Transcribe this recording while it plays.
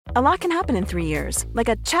A lot can happen in 3 years, like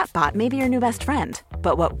a chatbot may be your new best friend.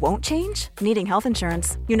 But what won't change? Needing health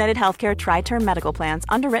insurance. United Healthcare Tri-Term Medical Plans,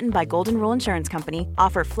 underwritten by Golden Rule Insurance Company,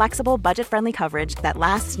 offer flexible, budget-friendly coverage that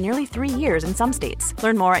lasts nearly 3 years in some states.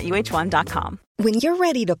 Learn more at uh1.com. When you're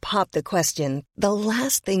ready to pop the question, the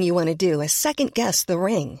last thing you want to do is second-guess the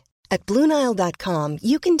ring. At BlueNile.com,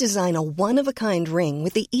 you can design a one-of-a-kind ring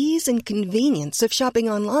with the ease and convenience of shopping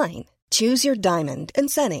online. Choose your diamond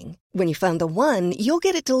and setting. When you find the one, you'll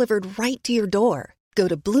get it delivered right to your door. Go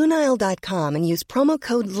to BlueNile.com and use promo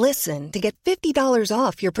code LISTEN to get $50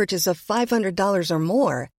 off your purchase of $500 or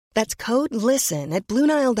more. That's code LISTEN at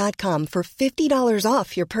BlueNile.com for $50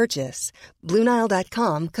 off your purchase.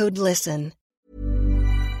 BlueNile.com, code LISTEN.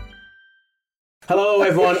 Hello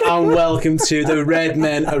everyone and welcome to the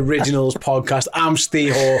Redmen Originals podcast. I'm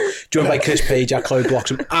Steve Hall, joined by Chris Page, Chloe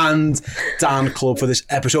Bloxham and Dan Clubb for this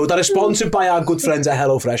episode that is sponsored by our good friends at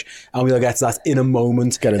HelloFresh, and we'll get to that in a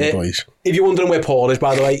moment. Get in, boys. If you're wondering where Paul is,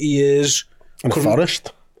 by the way, he is in the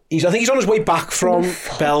forest. I think he's on his way back from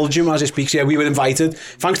Belgium as he speaks. Yeah, we were invited.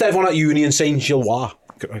 Thanks to everyone at Uni and Saint Gilloise.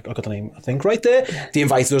 I got the name, I think, right there. They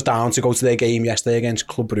invited us down to go to their game yesterday against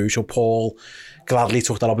Club Brugge. So Paul gladly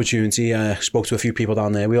took that opportunity, spoke to a few people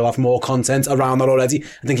down there. We'll have more content around that already.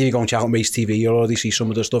 I think if you go and check out Race TV, you'll already see some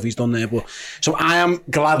of the stuff he's done there. But so I am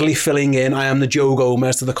gladly filling in. I am the Joe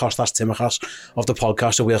Gomez to the Kostas Tsimikas of the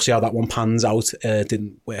podcast. So we'll see how that one pans out.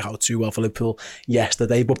 Didn't work out too well for Liverpool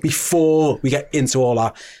yesterday. But before we get into all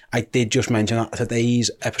that, I did just mention that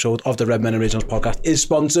today's episode of the Redmen Originals podcast is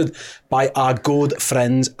sponsored by our good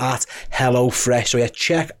friends at HelloFresh. So yeah,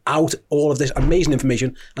 check out all of this amazing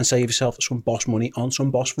information and save yourself some boss money on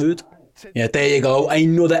some boss food. Yeah, there you go.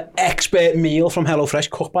 Another expert meal from HelloFresh,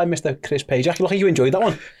 cooked by Mr. Chris Page. Look like you enjoyed that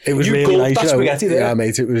one. It was really nice. That spaghetti there. Yeah,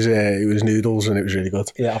 mate. It was noodles and it was really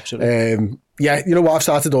good. Yeah, absolutely. Yeah, you know what? I've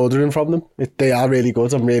started ordering from them. They are really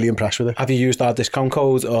good. I'm really impressed with it. Have you used our discount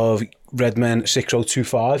code of Redmen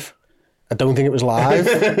 6025? I don't think it was live,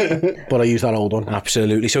 but I used that old one.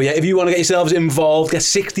 Absolutely. So yeah, if you want to get yourselves involved, get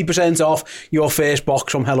 60% off your first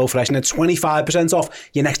box from HelloFresh and then 25% off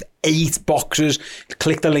your next 8 boxes.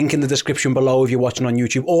 Click the link in the description below if you're watching on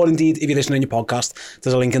YouTube, or indeed if you're listening on your podcast,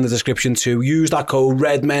 there's a link in the description too. Use that code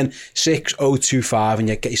REDMEN6025 and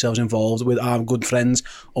get yourselves involved with our good friends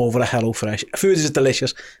over at HelloFresh. Food is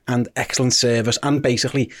delicious and excellent service and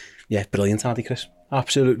basically, yeah, brilliant, aren't they, Chris?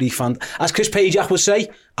 Absolutely fun. As Chris Pajak would say,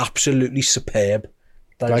 absolutely superb.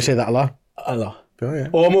 Do I say that a lot? A lot. Oh, yeah.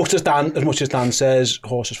 Almost as much as Dan says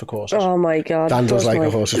horses for courses. Oh my God. Dan does like a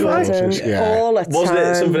horses for horses. Yeah. All the time. Wasn't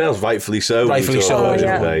it something else? Rightfully so. Rightfully so.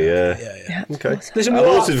 Yeah. Okay. Listen,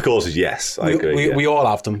 horses for courses, yes. I agree. We all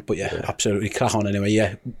have them, but yeah, absolutely. Crack on anyway.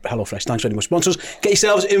 Yeah. HelloFresh. Thanks very much, sponsors. Get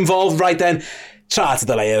yourselves involved right then. Try to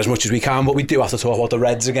delay it as much as we can, but we do have to talk about the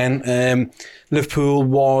Reds again. Liverpool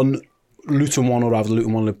won. Luton 1, or rather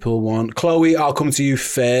Luton 1, Liverpool 1. Chloe, I'll come to you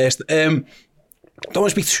first. Don't want to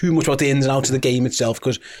speak too much about the ins and outs of the game itself,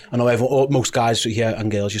 because I know most guys here,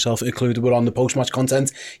 and girls, yourself included, were on the post-match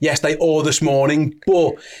content yesterday or this morning,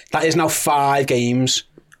 but that is now 5 games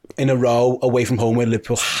in a row away from home where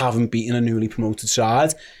Liverpool haven't beaten a newly promoted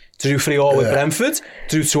side. To do 3-3 with Brentford, to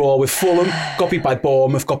do 2-2 with Fulham, got beat by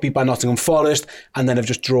Bournemouth, got beat by Nottingham Forest, and then have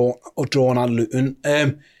just drawn at Luton.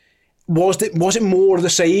 Was it more of the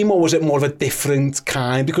same, or was it more of a different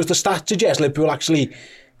kind? Because the stats suggest Liverpool actually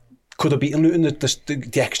could have beaten Luton, the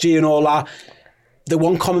XG and all that. The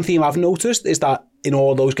one common theme I've noticed is that in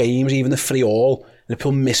all those games, even the 3-3,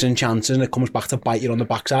 Liverpool missing chances and it comes back to bite you on the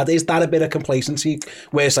backside. Is that a bit of complacency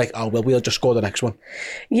where it's like, oh, well, we'll just score the next one?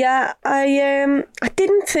 Yeah, I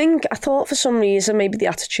thought for some reason maybe the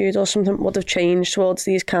attitude or something would have changed towards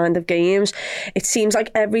these kind of games. It seems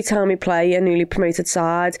like every time we play a newly promoted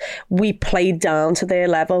side, we play down to their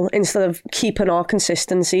level instead of keeping our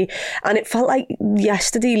consistency. And it felt like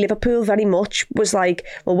yesterday Liverpool very much was like,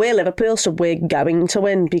 well, we're Liverpool, so we're going to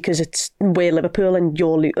win because we're Liverpool and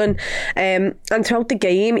you're Luton. And throughout the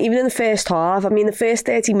game, even in the first half, I mean, the first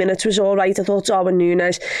 30 minutes was all right. I thought Darwin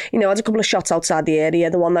Núñez, had a couple of shots outside the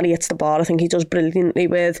area. The one that he hits the bar, I think he does brilliantly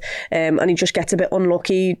with, and he just gets a bit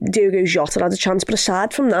unlucky. Diogo Jota had a chance, but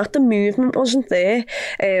aside from that, the movement wasn't there.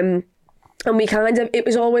 And it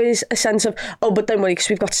was always a sense of, oh, but don't worry, because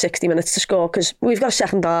we've got 60 minutes to score, because we've got a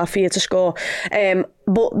second half here to score.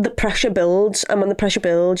 But the pressure builds, and when the pressure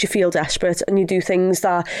builds, you feel desperate, and you do things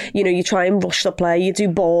that, you try and rush the play, you do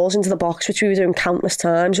balls into the box, which we were doing countless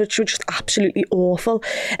times, which were just absolutely awful.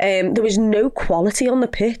 There was no quality on the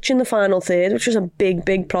pitch in the final third, which was a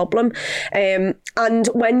big problem. And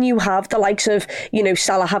when you have the likes of,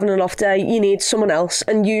 Salah having an off day, you need someone else,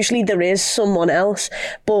 and usually there is someone else,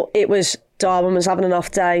 but it was Darwin was having an off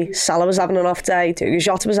day, Salah was having an off day,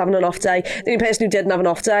 Jota was having an off day. The only person who didn't have an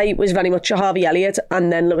off day was very much Harvey Elliott,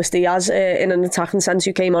 and then Luis Diaz in an attacking sense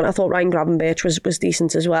who came on. I thought Ryan Gravenberch was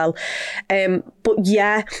decent as well. But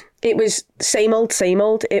yeah, it was same old.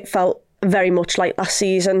 It felt very much like last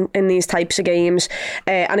season in these types of games,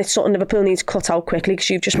 and it's something Liverpool needs to cut out quickly, because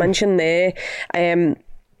you've just mentioned there,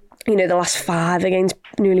 the last 5 against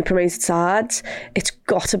newly promoted sides, it's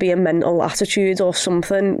got to be a mental attitude or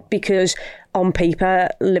something, because on paper,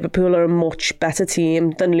 Liverpool are a much better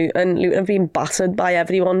team than Luton. Luton have been battered by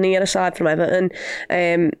everyone near, aside from Everton.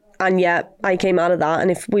 And yeah, I came out of that,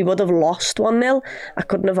 and if we would have lost 1-0, I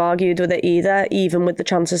couldn't have argued with it either, even with the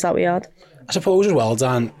chances that we had. I suppose as well,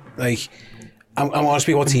 Dan, I want to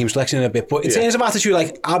speak about team selection in a bit, but in terms of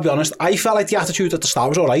attitude, I'll be honest, I felt like the attitude at the start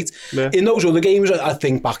was all right. Yeah. In those other games, I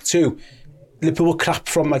think back to, Liverpool were crap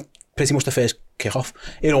from pretty much the first kick-off.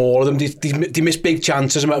 In all of them, they missed big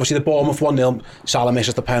chances. Obviously, the Bournemouth 1-0, Salah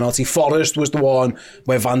misses the penalty. Forest was the one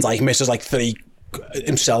where Van Dijk misses 3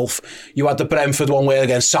 himself. You had the Brentford one where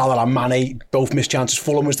against Salah and Mane both missed chances.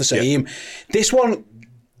 Fulham was the same. Yeah. This one,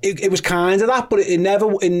 it was kind of that, but it never.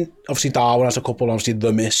 Obviously, Darwin has a couple. Obviously,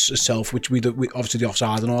 the miss itself, which we obviously the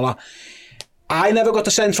offside and all that. I never got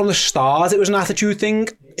the sense from the start it was an attitude thing.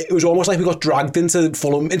 It was almost like we got dragged into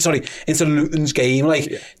Fulham. Into Luton's game.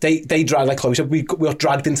 They dragged, like Chloe said, we got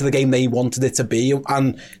dragged into the game they wanted it to be,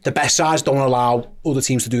 and the best sides don't allow other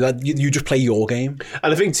teams to do that. You just play your game.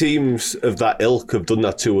 And I think teams of that ilk have done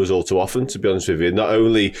that to us all too often, to be honest with you. Not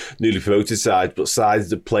only newly promoted sides, but sides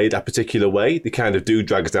that play that particular way. They kind of do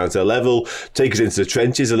drag us down to their level, take us into the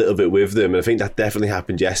trenches a little bit with them, and I think that definitely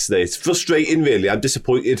happened yesterday. It's frustrating, really. I'm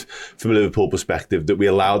disappointed from a Liverpool perspective that we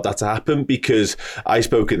allowed that to happen, because I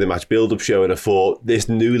spoke in the match build-up show and I thought this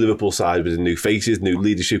new Liverpool side with the new faces, new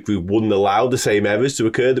leadership group, wouldn't allow the same errors to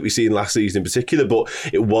occur that we've seen last season in particular, but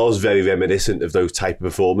it was very reminiscent of those type of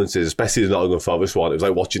performances, especially the Nottingham Forest one. It was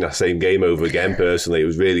like watching that same game over again. Personally, it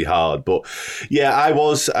was really hard, but yeah, I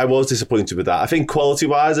was disappointed with that. I think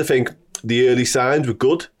quality-wise, I think the early signs were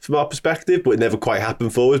good from our perspective, but it never quite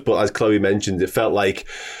happened for us. But as Chloe mentioned, it felt like,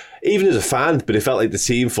 even as a fan, but it felt like the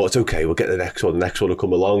team thought, it's okay, we'll get the next one will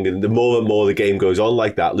come along. And the more and more the game goes on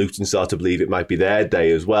like that, Luton start to believe it might be their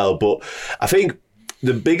day as well. But I think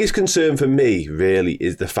the biggest concern for me, really,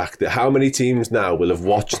 is the fact that how many teams now will have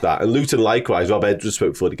watched that. And Luton, likewise, Rob Edwards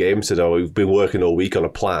spoke before the game and said, we've been working all week on a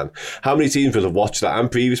plan. How many teams will have watched that and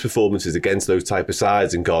previous performances against those type of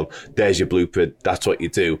sides and gone, there's your blueprint, that's what you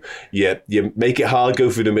do. You make it hard, go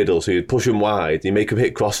through the middle, so you push them wide, you make them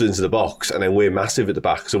hit crosses into the box, and then we're massive at the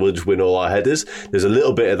back, so we'll just win all our headers. There's a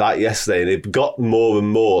little bit of that yesterday, and it got more and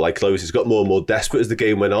more, like Chloe said, it got more and more desperate as the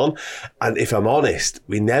game went on. And if I'm honest,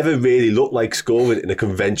 we never really looked like scoring in a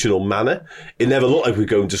conventional manner. It never looked like we were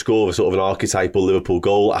going to score a sort of an archetypal Liverpool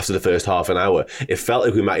goal after the first half an hour. It felt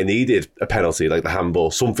like we might have needed a penalty, like the handball,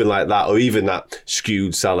 something like that, or even that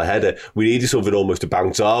skewed Salah header. We needed something almost to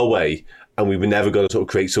bounce our way, and we were never going to sort of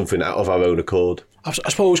create something out of our own accord. I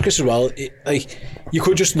suppose, Chris, as well, you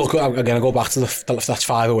could just look at, again, I go back to that's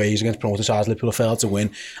 5 aways against promoted sides Liverpool failed to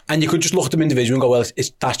win, and you could just look at them individually and go, well,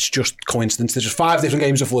 that's just coincidence. There's just 5 different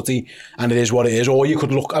games of footy and it is what it is. Or you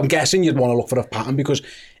could look, I'm guessing you'd want to look for a pattern, because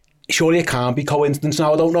surely it can't be coincidence.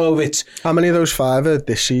 Now, I don't know if it's... How many of those 5 are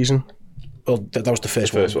this season? Well, that was the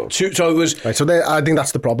first one. So it was... Right, so I think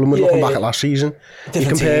that's the problem with looking back at last season. You're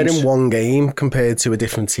comparing one game compared to a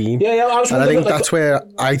different team. I think that's where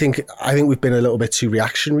I think we've been a little bit too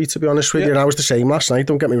reactionary, to be honest with you. And I was the same last night,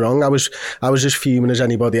 don't get me wrong. I was as fuming as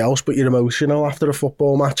anybody else, but you're emotional after a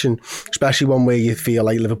football match, and especially one where you feel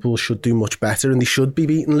like Liverpool should do much better and they should be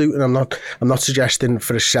beating Luton. I'm not suggesting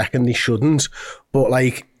for a second they shouldn't, but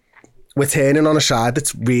like, we're turning on a side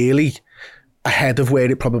that's really ahead of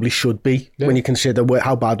where it probably should be when you consider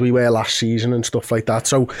how bad we were last season and stuff like that.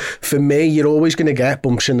 So for me, you're always going to get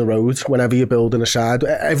bumps in the road whenever you're building a side.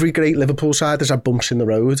 Every great Liverpool side has had bumps in the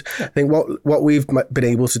road. I think what we've been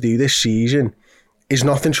able to do this season is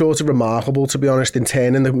nothing short of remarkable, to be honest, in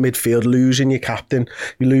turning the midfield, losing your captain,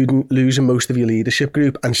 losing most of your leadership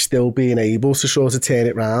group, and still being able to sort of turn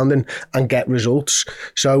it round and get results.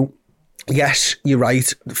 So yes, you're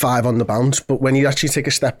right, 5 on the bounce, but when you actually take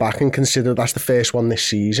a step back and consider that's the first one this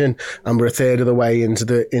season, and we're a third of the way into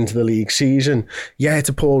the league season, yeah, it's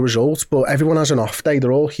a poor result, but everyone has an off day.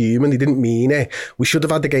 They're all human. They didn't mean it. We should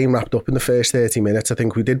have had the game wrapped up in the first 30 minutes. I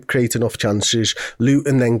think we did create enough chances.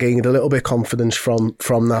 Luton then gained a little bit of confidence from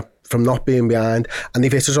that, from not being behind, and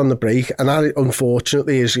they've hit us on the break. And that,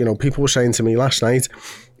 unfortunately, is, people were saying to me last night,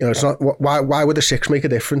 it's not, why would the 6 make a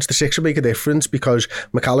difference? The 6 would make a difference because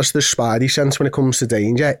McAllister's spidey sense when it comes to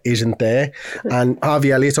danger isn't there, and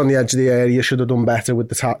Harvey Elliott on the edge of the area should have done better with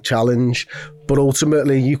the challenge. But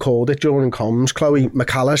ultimately, you called it during comms, Chloe,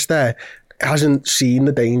 McAllister hasn't seen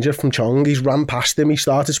the danger from Chong. He's ran past him. He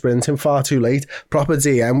started sprinting far too late. Proper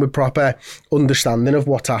DM with proper understanding of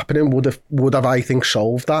what's happening would have I think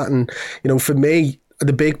solved that. And for me,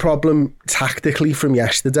 the big problem tactically from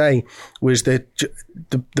yesterday was that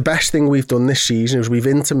the best thing we've done this season is we've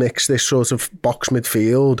intermixed this sort of box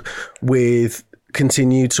midfield with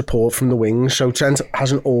continued support from the wings. So Trent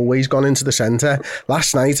hasn't always gone into the centre.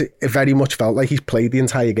 Last night, it very much felt like he's played the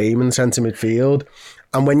entire game in the centre midfield.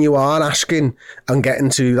 And when you are asking and getting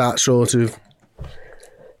to that sort of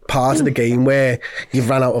part of the game where you've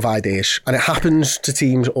run out of ideas, and it happens to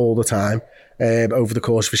teams all the time over the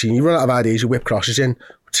course of a season, you run out of ideas, you whip crosses in.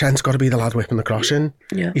 Trent's got to be the lad whipping the cross in.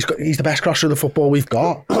 Yeah. He's the best crosser of the football we've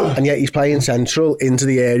got, and yet he's playing central into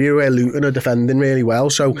the area where Luton are defending really well.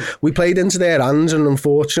 So we played into their hands, and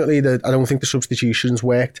unfortunately I don't think the substitutions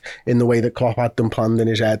worked in the way that Klopp had them planned in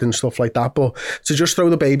his head and stuff like that. But to just throw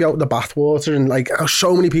the baby out with the bathwater, and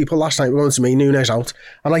so many people last night were going to me, Nunes out,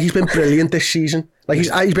 and he's been brilliant this season. He's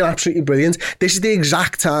been absolutely brilliant. This is the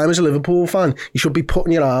exact time as a Liverpool fan you should be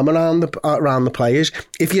putting your arm around the players.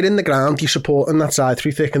 If you're in the ground, you're supporting that side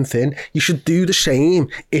through thick and thin. You should do the same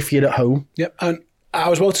if you're at home. Yep, and I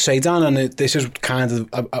was about to say, Dan, and this is kind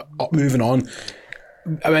of moving on.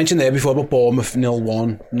 I mentioned there before about Bournemouth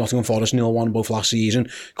 0-1, Nottingham Forest 0-1, both last season.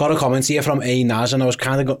 Got a comment here from A. Naz, and I was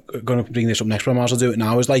kind of going to bring this up next, but I might as well do it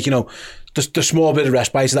now. It's like, the small bit of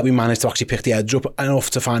respite that we managed to actually pick the edge up enough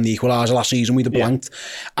to find the equaliser last season, we'd have blanked.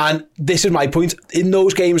 And this is my point. In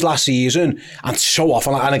those games last season, and so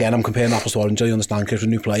often, and again, I'm comparing apples to oranges, I understand, because we're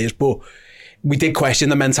new players, but we did question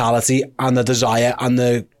the mentality and the desire and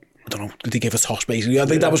the, I don't know, did they give us toss basically? I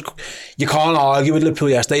think that was, you can't argue with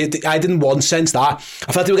Liverpool yesterday. I didn't once sense that.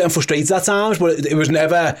 I felt they were getting frustrated at times, but it was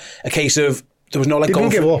never a case of, there was no like going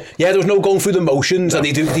through, there was no going through the motions, and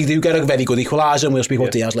they do get a very good equaliser, and we'll speak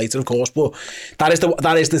about Diaz later, of course. But that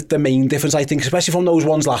is the main difference, I think, especially from those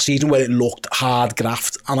ones last season where it looked hard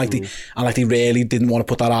graft, and they really didn't want to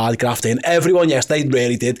put that hard graft in. Everyone yesterday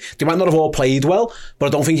really did. They might not have all played well, but I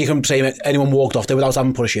don't think you can say anyone walked off there without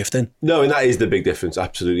having put a shift in. No, and that is the big difference.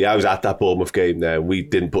 Absolutely, I was at that Bournemouth game there. We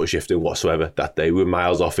didn't put a shift in whatsoever that day. We were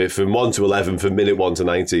miles off it from 1 to 11, from minute 1 to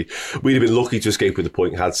 90. We'd have been lucky to escape with the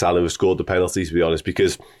point had Salah scored the penalty, to be honest,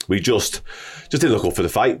 because we just didn't look up for the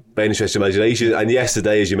fight by any stretch of imagination. And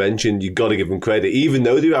yesterday, as you mentioned, you've got to give them credit. Even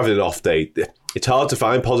though they were having an off day, it's hard to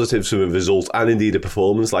find positives from a result and indeed a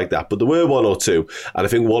performance like that. But there were one or two, and I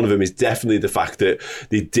think one of them is definitely the fact that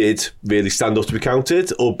they did really stand up to be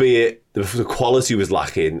counted, albeit the quality was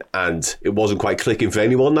lacking and it wasn't quite clicking for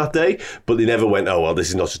anyone that day. But they never went, oh well, this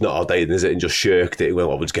is just not our day, is it? And just shirked it. It went,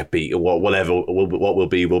 well, we'll just get beat, or whatever. What will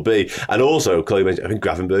be, will be. And also, Chloe mentioned, I think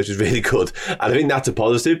Gravenberch was really good, and I think that's a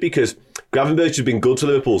positive because Gravenberch has been good for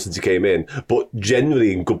Liverpool since he came in, but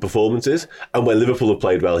generally in good performances. And when Liverpool have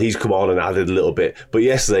played well, he's come on and added a little bit. But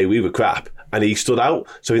yesterday we were crap and he stood out,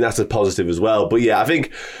 so I think that's a positive as well. But yeah, I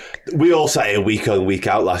think we all sat here week on, week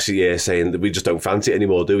out last year saying that we just don't fancy it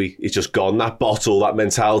anymore, do we? It's just gone. That bottle, that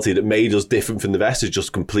mentality that made us different from the rest is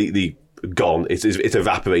just completely gone. It's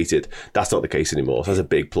evaporated. That's not the case anymore. So that's a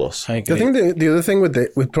big plus. I think the other thing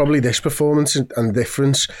with probably this performance and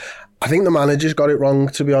difference, I think the manager's got it wrong,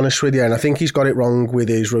 to be honest with you, and I think he's got it wrong with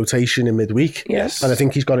his rotation in midweek. Yes. And I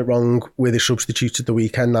think he's got it wrong with his substitutes at the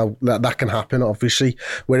weekend. Now, that can happen, obviously.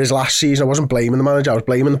 Whereas last season, I wasn't blaming the manager, I was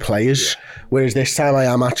blaming the players. Yeah. Whereas this time, I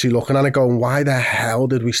am actually looking at it going, why the hell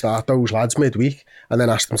did we start those lads midweek and then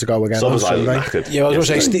ask them to go again on Sunday? Yeah, I was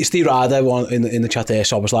going to say, Steve Ryder in the chat there,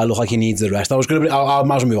 Soboslai looked like he needs the rest. I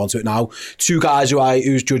might as well move on to it now. Two guys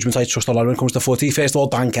whose judgment I trust a lot when it comes to footy. First of all,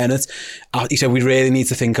 Dan Kennett. He said we really need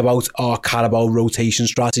to think about our Carabao rotation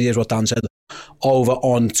strategy, is what Dan said over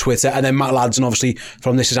on Twitter. And then Matt Ladson, obviously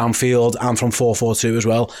from This Is Anfield and from 442 as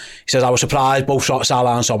well, he says, I was surprised both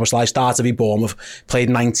Salah and Soboslai started to be Bournemouth, played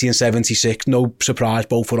 90 and 76, no surprise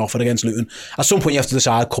both were offered against Luton. At some point you have to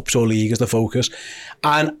decide cups or league as the focus,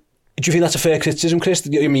 and Do you think that's a fair criticism, Chris?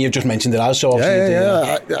 I mean, you've just mentioned it as, so obviously...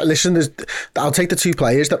 Yeah. Listen, I'll take the two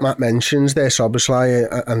players that Matt mentions there,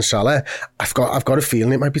 Szoboszlai and Salah. I've got a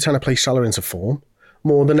feeling it might be trying to play Salah into form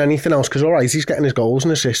more than anything else, because all right, he's getting his goals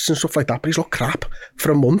and assists and stuff like that, but he's looked crap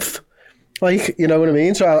for a month. Like, you know what I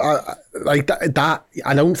mean? So I like that.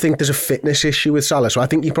 I don't think there's a fitness issue with Salah, so I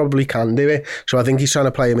think he probably can do it. So I think he's trying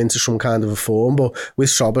to play him into some kind of a form. But with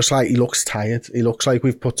Szoboszlai, he looks tired. He looks like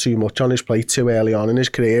we've put too much on his plate too early on in his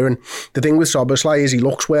career. And the thing with Szoboszlai is he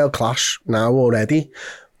looks world class now already,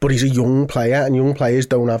 but he's a young player, and young players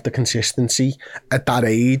don't have the consistency at that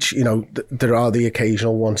age. You know, there are the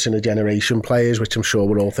occasional once-in-a-generation players, which I'm sure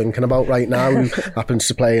we're all thinking about right now, who happens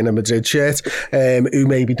to play in a Madrid shirt, who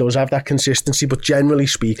maybe does have that consistency, but generally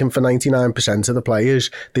speaking, for 99% of the players,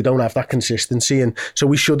 they don't have that consistency, and so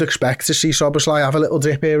we should expect to see Szoboszlai have a little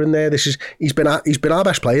dip here and there. He's been our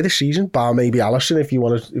best player this season, bar maybe Alisson, if you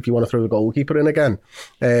want to throw the goalkeeper in again.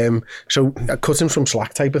 So cut him some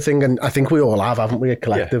slack type of thing, and I think we all have, haven't we,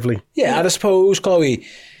 collectively? Yeah, and I suppose, Chloe...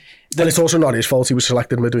 And it's also not his fault he was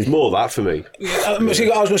selected midweek. More that for me. I was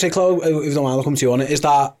going to say, Chloe, if you don't mind, I'll come to you on it, is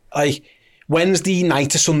that like Wednesday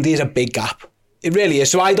night to Sunday is a big gap. It really is.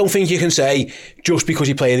 So I don't think you can say, just because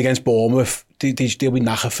he played against Bournemouth, they'll be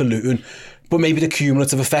knackered for Luton. But maybe the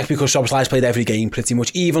cumulative effect, because Szoboszlai's played every game pretty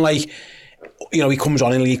much. Even like, you know, he comes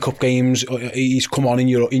on in League Cup games, he's come on in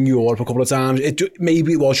Europe a couple of times.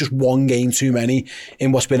 Maybe it was just one game too many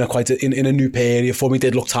in what's been in a new period for me.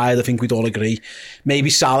 Did look tired, I think we'd all agree. Maybe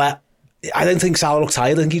Salah, I don't think Salah looked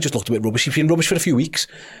tired. I think he just looked a bit rubbish. He's been rubbish for a few weeks.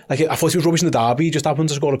 Like, I thought he was rubbish in the derby. He just happened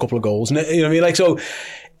to score a couple of goals. And you know what I mean? Like, so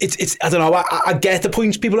it's I don't know. I get the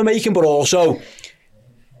points people are making, but also,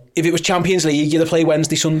 if it was Champions League, you'd play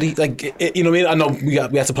Wednesday, Sunday. Like, you know what I mean? I know we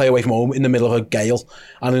had to play away from home in the middle of a gale.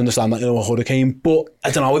 And I understand that, you know, a hurricane. But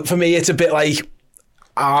I don't know. For me, it's a bit like,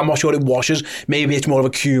 I'm not sure it washes. Maybe it's more of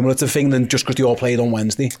a cumulative thing than just because they all played on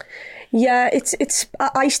Wednesday. Yeah, it's.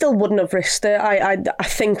 I still wouldn't have risked it. I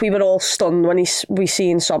think we were all stunned when we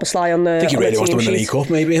seen Szoboszlai on the. I think he really wants to win the League Cup,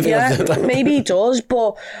 maybe. Yeah, maybe he does,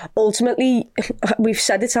 but ultimately, we've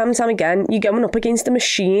said it time and time again. You're going up against a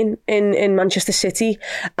machine in Manchester City,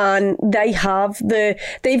 and they've got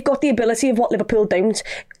the ability of what Liverpool don't.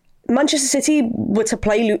 Manchester City were to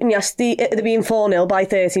play Luton yesterday, it'd have been 4-0 by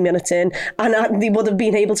 30 minutes in, and they would have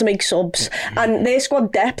been able to make subs. And their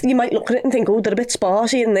squad depth, you might look at it and think, oh, they're a bit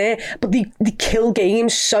sparsy in there, but they kill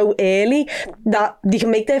games so early that they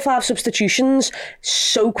can make their 5 substitutions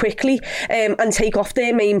so quickly and take off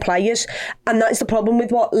their main players. And that is the problem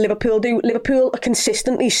with what Liverpool do. Liverpool are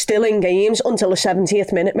consistently still in games until the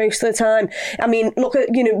 70th minute most of the time. I mean, look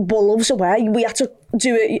at, you know, Wolves away. We had to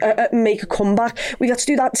make a comeback. We had to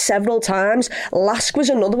do that several times. Lask was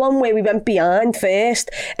another one where we went behind first.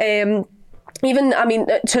 Even, I mean,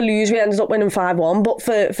 to lose, we ended up winning 5-1, but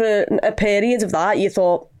for a period of that, you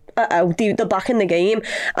thought, they're back in the game.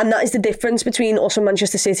 And that is the difference between us and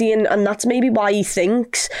Manchester City, and that's maybe why he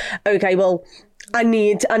thinks, okay, well, I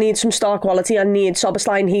need some star quality. I need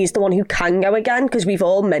Szoboszlai, and he's the one who can go again, because we've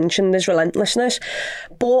all mentioned his relentlessness.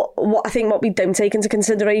 But what we don't take into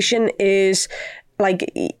consideration is,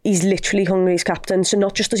 like, he's literally Hungary's captain. So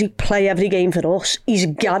not just does he play every game for us, he's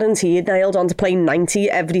guaranteed nailed on to play 90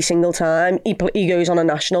 every single time he goes on a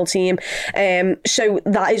national team. So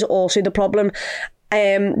that is also the problem.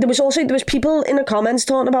 There was people in the comments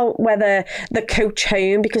talking about whether the coach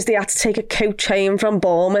home, because they had to take a coach home from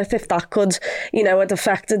Bournemouth, if that could, you know, have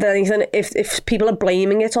affected anything. If people are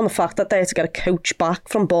blaming it on the fact that they had to get a coach back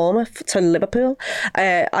from Bournemouth to Liverpool,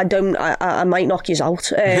 I might knock you out,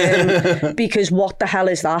 because what the hell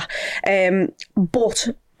is that? But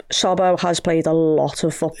Sobo has played a lot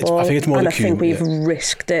of football, I think we've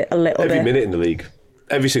risked it a little bit. Every minute in the league.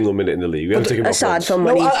 Every single minute in the league. We haven't taken him off once.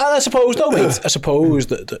 I suppose, though, mate. I suppose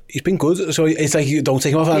that he's been good. So it's like, you don't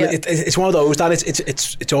take him off. Yeah. It's one of those that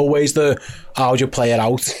it's always how do you play it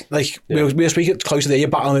out? Like, we'll speak closer there. You're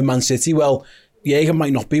battling with Man City. Well, Jürgen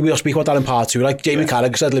might not be. We'll speak about that in part 2. Like Jamie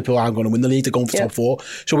Carragher said, Liverpool aren't going to win the league. They're going for top 4.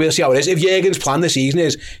 So we'll see how it is. If Jürgen's plan this season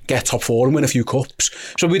is get top 4 and win a few cups,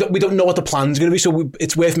 so we don't know what the plan's going to be. So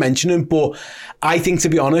it's worth mentioning. But I think, to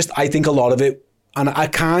be honest, a lot of it. And I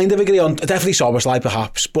kind of agree on, definitely Szoboszlai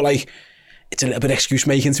perhaps, but like, it's a little bit excuse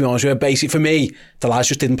making, to be honest with you. Basically, for me, the lads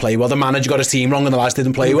just didn't play well. The manager got his team wrong and the lads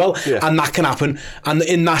didn't play well. Yeah. And that can happen. And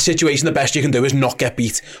in that situation, the best you can do is not get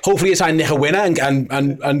beat. Hopefully, you try and nick a winner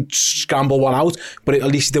and scramble one out, but at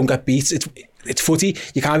least you don't get beat. It's footy.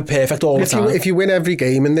 You can't be perfect all the time. If you win every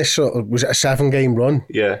game in this sort of, was it a 7-game run?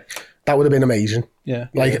 Yeah. That would have been amazing. Yeah.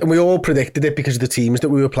 And we all predicted it because of the teams that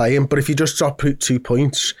we were playing. But if you just drop 2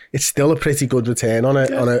 points, it's still a pretty good return on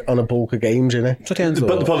a bulk of games, isn't it?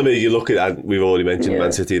 But the problem is, you look at, and we've already mentioned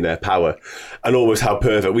Man City and their power, and almost how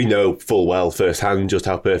perfect, we know full well firsthand just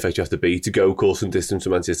how perfect you have to be to go course and distance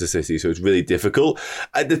to Manchester City, so it's really difficult.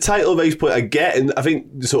 At the title race point, I get, and I think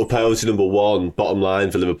the sort of priority number one, bottom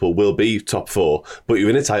line for Liverpool will be top 4, but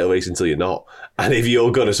you're in a title race until you're not. And if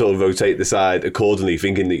you're going to sort of rotate the side accordingly,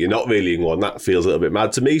 thinking that you're not really in one, that feels a little bit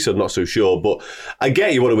mad to me, so I'm not so sure. But I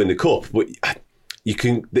get you want to win the cup, but you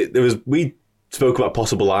can. We spoke about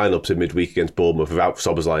possible lineups in midweek against Bournemouth without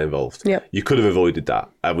Szoboszlai involved. Yep. You could have avoided that,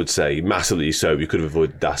 I would say, massively so. You could have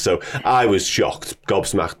avoided that. So I was shocked,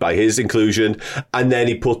 gobsmacked by his inclusion. And then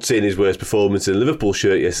he puts in his worst performance in a Liverpool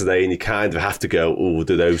shirt yesterday, and you kind of have to go, oh,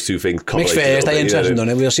 do those two things correlate? Makes Thursday interesting, doesn't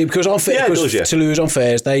it? We'll see. Because Toulouse on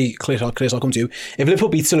Thursday, Chris, I'll come to you. If Liverpool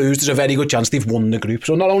beat Toulouse, there's a very good chance they've won the group.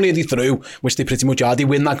 So not only are they through, which they pretty much are, they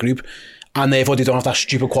win that group. And therefore they don't have that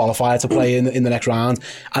stupid qualifier to play in the next round.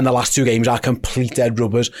 And the last 2 games are complete dead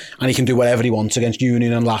rubbers. And he can do whatever he wants against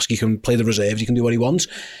Union and Lask. He can play the reserves. He can do what he wants.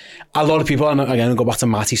 A lot of people, and again, I'll go back to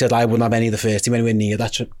Matt, he said I wouldn't have any of the first team anywhere near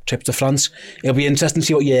that trip to France. It'll be interesting to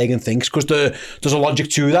see what Jürgen thinks, because there's a logic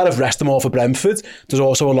to that of rest them all for Brentford. There's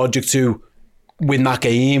also a logic to win that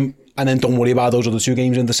game and then don't worry about those other 2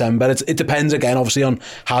 games in December. It depends, again, obviously, on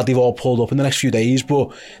how they've all pulled up in the next few days,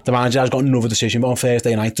 but the manager has got another decision on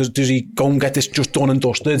Thursday night. Does he go and get this just done and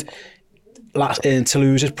dusted?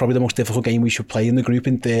 Toulouse is probably the most difficult game we should play in the group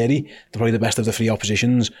in theory. They're probably the best of the 3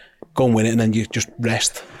 oppositions. Go and win it and then you just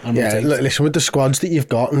rest. And listen, with the squads that you've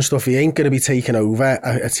got and stuff, he ain't going to be taking over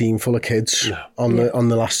a team full of kids on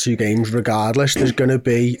the last 2 games regardless. There's going to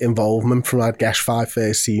be involvement from, I'd guess, 5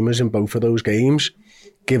 first teamers in both of those games,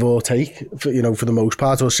 give or take, for the most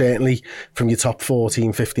part, or certainly from your top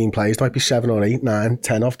 14, 15 players, there might be 7 or 8, 9,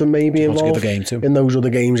 10 of them maybe involved in those other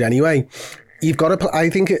games anyway. You've got to, I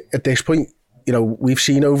think at this point, we've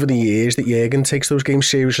seen over the years that Jürgen takes those games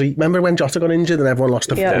seriously. Remember when Jota got injured and everyone lost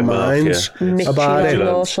their minds about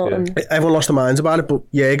it? Everyone lost their minds about it, but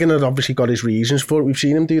Jürgen had obviously got his reasons for it. We've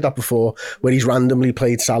seen him do that before, where he's randomly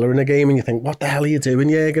played Salah in a game and you think, what the hell are you doing,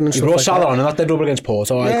 Jürgen? And he brought Salah on in that dead rubber against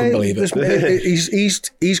Porto. I couldn't believe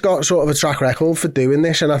it. He's got sort of a track record for doing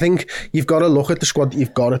this, and I think you've got to look at the squad that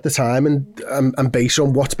you've got at the time and base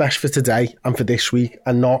on what's best for today and for this week,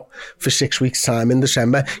 and not for 6 weeks' time in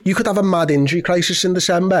December. You could have a mad injury crisis in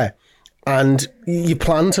December and you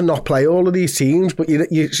plan to not play all of these teams, but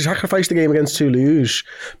you sacrificed the game against Toulouse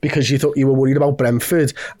because you thought you were worried about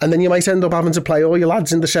Brentford, and then you might end up having to play all your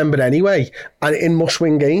lads in December anyway, and in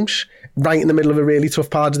must-win games right in the middle of a really tough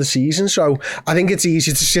part of the season. So I think it's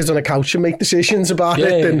easier to sit on a couch and make decisions about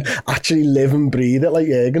it than actually live and breathe it like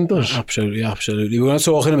Jürgen does. Absolutely. We're going to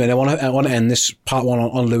talk in a minute. I want to end this part 1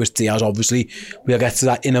 on Luis Diaz. Obviously, we'll get to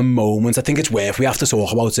that in a moment. I think it's worth, we have to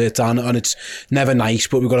talk about it, and it's never nice,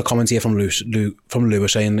 but we've got a comment here from Lewis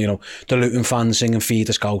saying, the Luton fans singing "Feed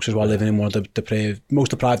the Scousers" while living in one of the most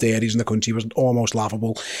deprived areas in the country was almost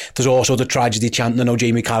laughable. There's also the tragedy chanting. I know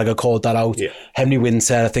Jamie Carragher called that out. Henry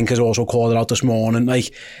Winter, I think, has also called it out this morning.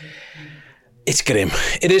 It's grim.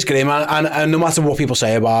 It is grim, and no matter what people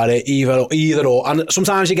say about it, either or. And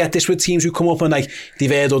sometimes you get this with teams who come up and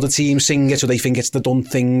they've heard other teams sing it, so they think it's the done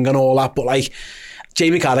thing and all that. But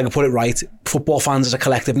Jamie Carragher put it right. Football fans as a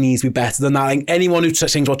collective need to be better than that. Anyone who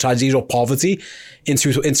sings about tragedies or poverty in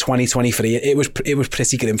 2023, it was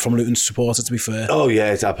pretty grim from Luton supporters, to be fair. Oh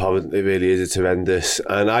yeah, it's abhorrent. It really is. It's horrendous.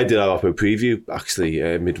 And I did our Oppo preview actually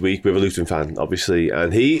midweek with a Luton fan, obviously,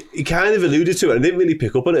 and he kind of alluded to it. I didn't really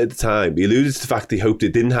pick up on it at the time. He alluded to the fact that he hoped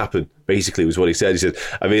it didn't happen. Basically, was what he said. He said,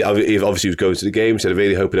 he obviously was going to the game. He said, I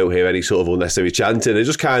really hope I don't hear any sort of unnecessary chanting. It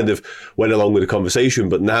just kind of went along with the conversation.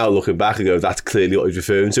 But now looking back, I go, that's clearly what he's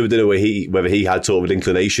referring to. I don't know whether he had sort of an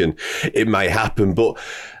inclination it might happen. But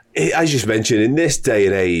as you mentioned, in this day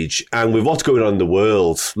and age, and with what's going on in the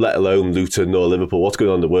world, let alone Luton or Liverpool, what's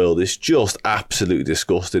going on in the world is just absolutely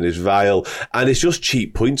disgusting. It's vile, and it's just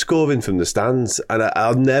cheap point scoring from the stands, and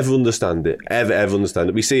I'll never understand it, ever understand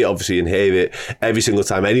it. We see it obviously and hear it every single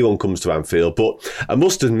time anyone comes to Anfield, but I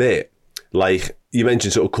must admit, you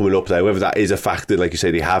mentioned sort of coming up there, whether that is a factor, like you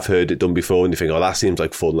say, they have heard it done before and you think, that seems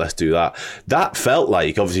like fun, let's do that. That felt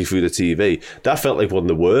like, obviously through the TV, that felt like one of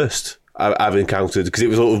the worst I've encountered, because it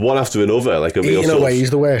was sort of one after another, like a real Eating away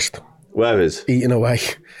is the worst. Where is? Eating away.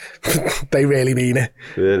 They really mean it.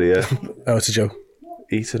 Really, yeah. Oh, it's a joke.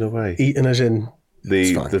 Eating away? Eating as in...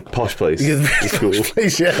 The posh place. The posh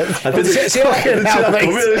place, yeah.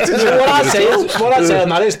 What I'd say on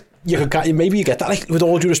that is, maybe you get that, like, with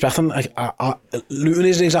all due respect, and like, Luton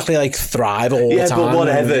isn't exactly like thrive all the time. Yeah, but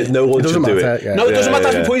whatever, no one should do it. No, it doesn't matter.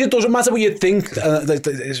 That's my point. It doesn't matter what you think.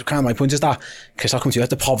 It's kind of my point is that, Chris, I'll come to you,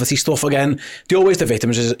 the poverty stuff again. They're always the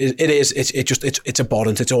victims. It's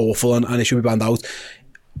abhorrent. It's awful, and it should be banned out.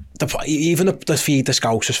 Even the feed the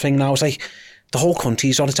Scousers thing now, it's like the whole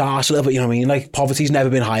country's on its arse a little bit, you know what I mean? Like, poverty's never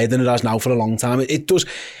been higher than it has now for a long time. It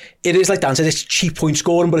is, like Dan said, it's cheap point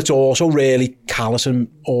scoring, but it's also really callous and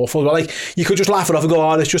awful. Like, you could just laugh it off and go,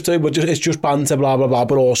 oh, it's just banter, blah, blah, blah,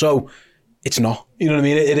 but also, it's not. You know what I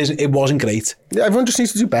mean? It wasn't great. Yeah, everyone just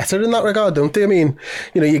needs to do better in that regard, don't they? I mean,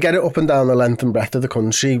 you get it up and down the length and breadth of the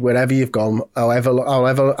country, wherever you've gone, however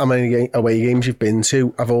how many away games you've been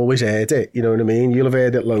to, I've always heard it. You know what I mean? You'll have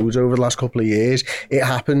heard it loads over the last couple of years. It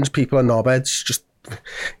happens. People are knobheads. Just,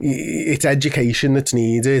 it's education that's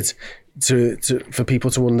needed for people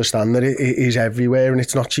to understand that it is everywhere, and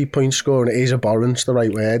it's not cheap point scoring. It is abhorrent, the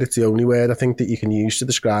right word. It's the only word I think that you can use to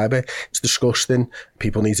describe it. It's disgusting.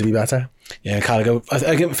 People need to be better. Yeah, Carragher,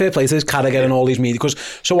 fair play to this Carragher and all these media, because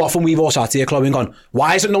so often we've all sat here, Chloe, and gone,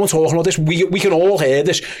 why isn't no one talking about this? We can all hear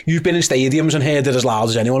this. You've been in stadiums and heard it as loud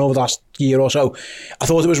as anyone over the last year or so. I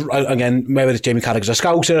thought it was, again, maybe it's Jamie Carragher's a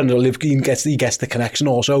Scouser and he gets the connection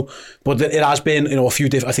also, but it has been, a few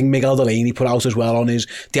different, I think Miguel Delaney put out as well on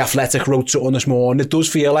The Athletic wrote something this morning. It does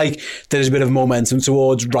feel like there's a bit of momentum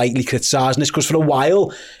towards rightly criticising this, because for a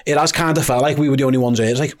while it has kind of felt like we were the only ones here.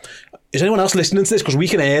 It's like, is anyone else listening to this? Because we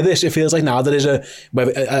can hear this. It feels like now there is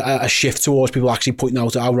a shift towards people actually pointing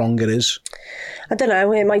out how wrong it is. I don't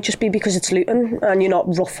know, it might just be because it's Luton and you're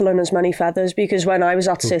not ruffling as many feathers, because when I was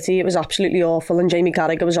at City it was absolutely awful, and Jamie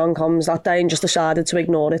Carragher was on comms that day and just decided to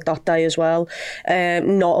ignore it that day as well.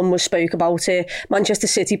 Nothing was spoke about it. Manchester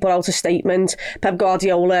City put out a statement. Pep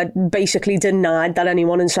Guardiola basically denied that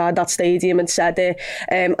anyone inside that stadium had said it,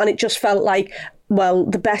 and it just felt like, well,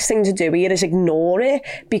 the best thing to do here is ignore it,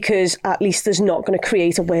 because at least there's not going to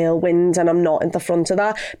create a whirlwind, and I'm not at the front of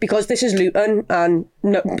that, because this is Luton, and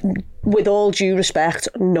no, with all due respect,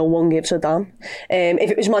 no one gives a damn.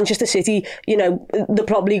 If it was Manchester City, they're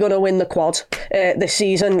probably going to win the quad this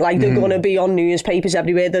season. Like, they're going to be on newspapers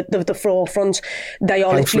everywhere, the forefront. They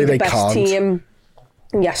are literally the best team.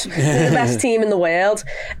 Yes, they're the best team in the world.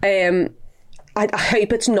 I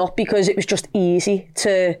hope it's not because it was just easy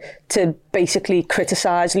to basically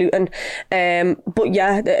criticise Luton. But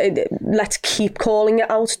yeah, let's keep calling it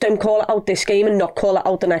out. Don't call it out this game and not call it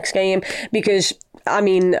out the next game, because I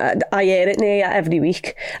mean, I hear it near every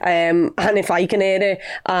week. And if I can hear it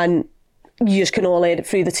and you just can all hear it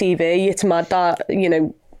through the TV, it's mad that,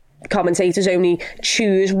 commentators only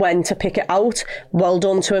choose when to pick it out. Well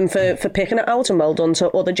done to him for picking it out, and well done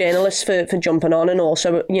to other journalists for jumping on and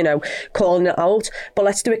also, calling it out. But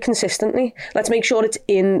let's do it consistently. Let's make sure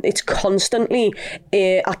it's constantly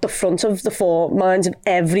at the front of the minds of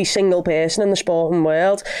every single person in the sporting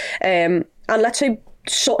world. And let's say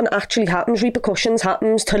something actually happens, repercussions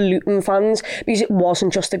happens to Luton fans, because it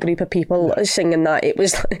wasn't just a group of people singing that, it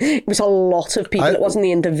was a lot of people. It wasn't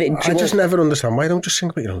the individual. I just never understand, why don't you sing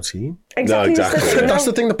about your own team? Exactly. No, exactly. That's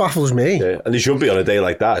the thing that baffles me. Yeah. And they should be on a day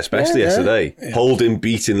like that, especially yesterday. Yeah. Holding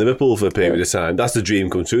beating Liverpool for a period of time. That's the dream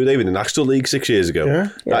come true. They were in the National League 6 years ago. Yeah.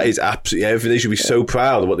 That is absolutely everything. They should be so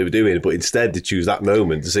proud of what they were doing, but instead they choose that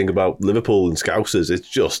moment to sing about Liverpool and Scousers. It's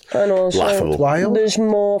just laughable. Wild. There's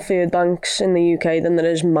more food banks in the UK than there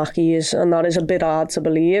is Mackies, and that is a bit hard to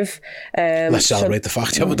believe. Let's celebrate the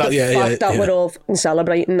fact that we're all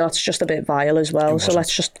celebrating, that's just a bit vile as well. So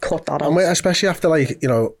let's just cut that out. And especially after,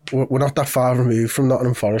 we're not that far removed from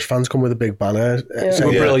Nottingham Forest fans come with a big banner,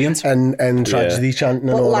 brilliant, and tragedy chanting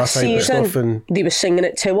and all that type of stuff. And they were singing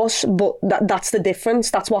it to us, but that's the difference.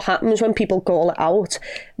 That's what happens when people call it out.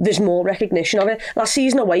 There's more recognition of it. Last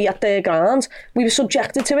season away at their ground, we were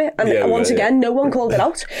subjected to it, and once again, no one called it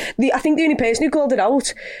out. I think the only person who called it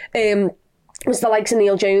out was the likes of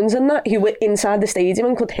Neil Jones and that, who were inside the stadium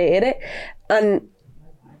and could hear it. And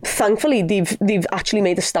thankfully they've actually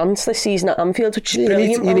made a stance this season at Anfield, which is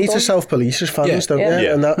brilliant. You need to self-police as fans, don't you?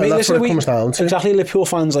 Yeah. And that's what it comes down to. Exactly. Liverpool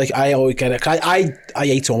fans, I always get it. I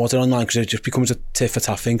hate talking about it online because it just becomes a tit for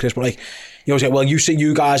tat thing, Chris. But you always get, well,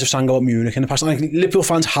 you guys have sang about Munich in the past. Liverpool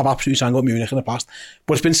fans have absolutely sang about Munich in the past,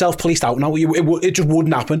 but it's been self-policed out now. It just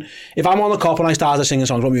wouldn't happen. If I'm on the cop and I started singing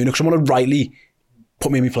songs about Munich, someone would rightly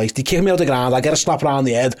put me in my place. They kick me out the ground, I get a slap around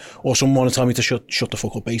the head, or someone will tell me to shut the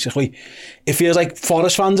fuck up, basically. It feels like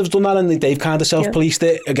Forest fans have done that, and they've kind of self-policed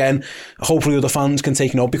it. Again, hopefully other fans can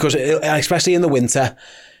take note, because especially in the winter,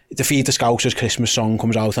 the Feed the Scousers Christmas song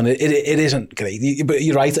comes out, and it isn't great. But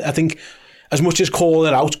you're right, I think as much as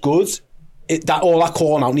calling it out good, all that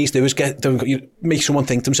calling out needs to do is make someone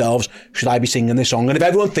think themselves, should I be singing this song? And if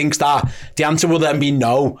everyone thinks that, the answer will then be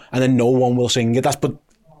no, and then no one will sing it. But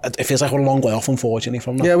it feels like we're a long way off, unfortunately,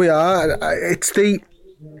 from that. Yeah, we are.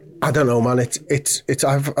 I don't know, man.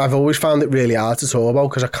 I've always found it really hard to talk about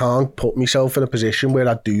because I can't put myself in a position where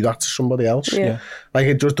I do that to somebody else. Yeah. Like,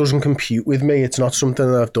 it just doesn't compute with me. It's not something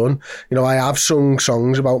that I've done. You know, I have sung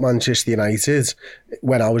songs about Manchester United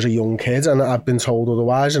when I was a young kid, and I've been told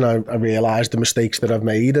otherwise, and I realised the mistakes that I've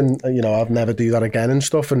made, and, you know, I've never do that again and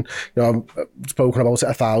stuff. And, you know, I've spoken about it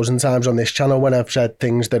 1,000 times on this channel when I've said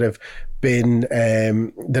things that have been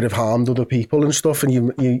that have harmed other people and stuff, and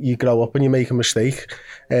you grow up and you make a mistake.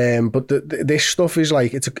 But this stuff is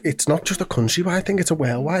like, it's not just a countrywide thing, it's a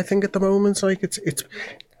worldwide thing at the moment. Like, it's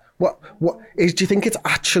what is, do you think it's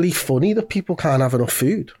actually funny that people can't have enough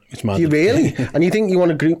food? It's mad. Do you really? And you think you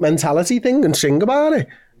want a group mentality thing and sing about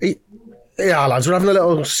it? Yeah, lads, we're having a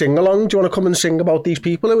little sing-along. Do you want to come and sing about these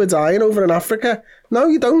people who are dying over in Africa? No,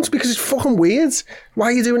 you don't, because it's fucking weird. Why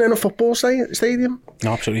are you doing it in a football stadium?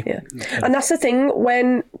 No, absolutely. Yeah. And that's the thing,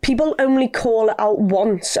 when people only call it out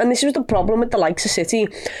once, and this was the problem with the likes of City,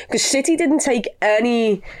 because City didn't take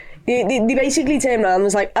any... They basically turned around and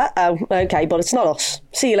was like, okay, but it's not us.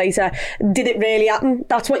 See you later. Did it really happen?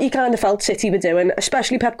 That's what you kind of felt City were doing,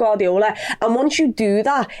 especially Pep Guardiola. And once you do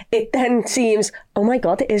that, it then seems, oh my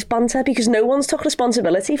God, it is banter, because no one's took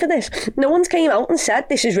responsibility for this. No one's came out and said,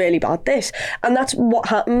 this is really bad, this. And that's what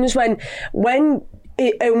happens when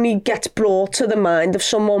it only gets brought to the mind of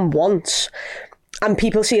someone once and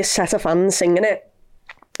people see a set of fans singing it.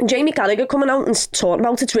 Jamie Carragher coming out and talking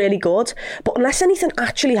about it's really good, but unless anything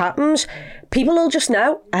actually happens, people will just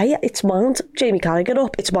know, hey, it's wound Jamie Carragher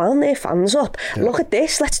up, it's wound their fans up. Yeah. Look at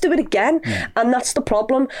this, let's do it again. Yeah. And that's the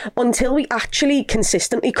problem. Until we actually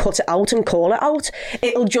consistently cut it out and call it out,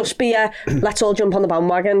 it'll just be let's all jump on the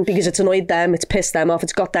bandwagon because it's annoyed them, it's pissed them off,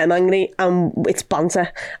 it's got them angry, and it's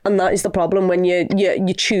banter. And that is the problem when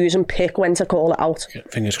you choose and pick when to call it out. Yeah,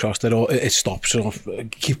 fingers crossed that it stops.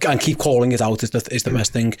 Keep calling it out is the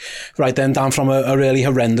best thing. Right then, down from a really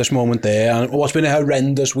horrendous moment there, and what's been a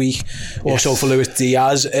horrendous week so for Luis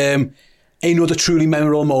Diaz. Another truly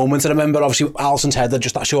memorable moment. I remember obviously Alisson's header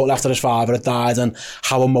just that shortly after his father had died, and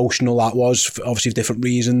how emotional that was, obviously for different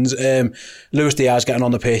reasons. Luis Diaz getting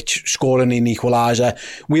on the pitch, scoring an equaliser.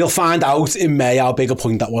 We'll find out in May how big a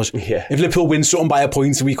point that was. Yeah. If Liverpool win something by a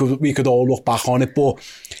point, we could all look back on it, but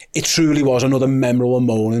it truly was another memorable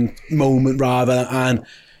moment rather, and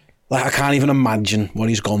like, I can't even imagine what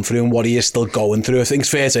he's gone through and what he is still going through. I think it's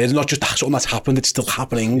fair to say it's not just something that's happened, it's still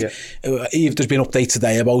happening. Yeah. There's been updates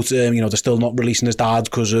today about, they're still not releasing his dad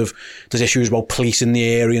because there's issues about police in the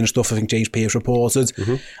area and stuff. I think James Pearce reported.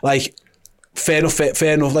 Mm-hmm. Like, fair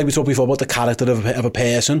enough, like we talked before about the character of a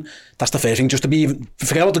person. That's the first thing, just to be,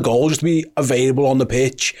 forget about the goal, just to be available on the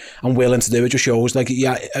pitch and willing to do it just shows like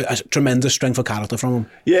a tremendous strength of character from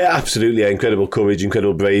him. Yeah, absolutely. Incredible courage,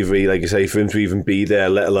 incredible bravery, like you say, for him to even be there,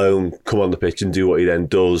 let alone come on the pitch and do what he then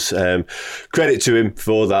does. Credit to him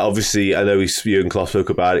for that. Obviously, I know Jurgen Klopp spoke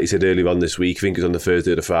about it. He said earlier on this week, I think it was on the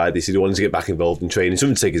Thursday or the Friday, he said he wanted to get back involved in training,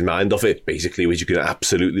 something to take his mind off it, basically, which you can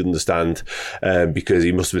absolutely understand, because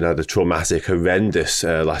he must have had a traumatic, horrendous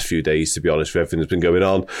last few days, to be honest, for everything that's been going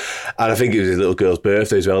on. And I think it was his little girl's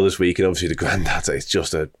birthday as well this week, and obviously the granddad, it's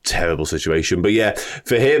just a terrible situation. But yeah,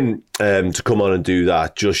 for him to come on and do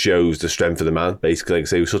that just shows the strength of the man, basically. Like I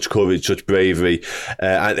say, with such courage, such bravery,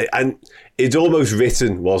 and it's almost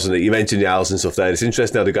written, wasn't it? You mentioned the Alisson stuff there. It's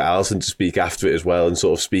interesting how they got Alisson to speak after it as well and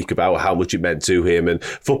sort of speak about how much it meant to him. And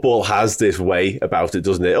football has this way about it,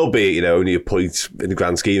 doesn't it? Albeit, only a point in the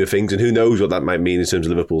grand scheme of things. And who knows what that might mean in terms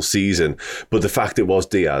of Liverpool's season. But the fact it was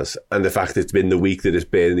Diaz and the fact it's been the week that it's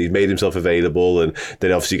been, and he's made himself available, and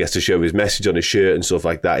then obviously gets to show his message on his shirt and stuff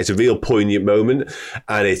like that. It's a real poignant moment.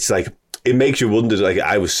 And it's like, it makes you wonder, like,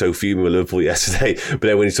 I was so fuming with Liverpool yesterday, but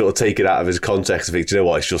then when you sort of take it out of his context, I think, do you know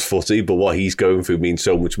what, it's just footy, but what he's going through means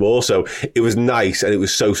so much more. So it was nice, and it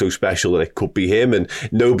was so special that it could be him, and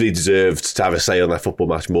nobody deserved to have a say on that football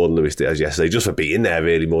match more than Luis Diaz yesterday, just for being there,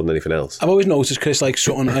 really, more than anything else. I've always noticed, Chris, like,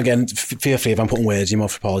 something, again, feel free if I'm putting words in your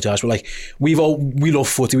mouth, apologise, but like, we love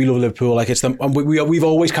footy, we love Liverpool, like, it's we've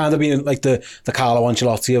always kind of been like the Carlo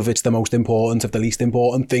Ancelotti of it's the most important of the least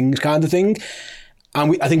important things kind of thing.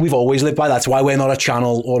 And I think we've always lived by that. That's why we're not a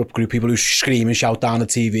channel or a group of people who scream and shout down the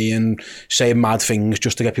TV and say mad things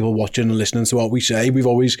just to get people watching and listening to what we say. We've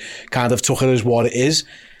always kind of took it as what it is.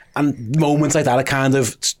 And moments like that are kind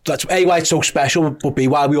of, that's A, why it's so special, but B,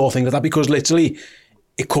 why we all think of that, because literally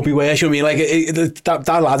it could be worse. You know what I mean? Like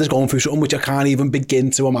that lad is going through something which I can't even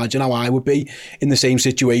begin to imagine how I would be in the same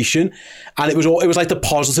situation. And it was like the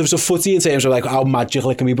positives of footy in terms of like how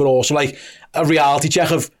magical it can be, but also like a reality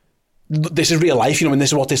check of this is real life, you know, and this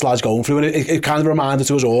is what this lad's going through. And it kind of reminded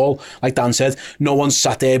to us all, like Dan said, no one's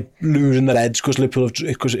sat there losing their heads because Liverpool,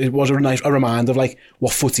 because it was a reminder of like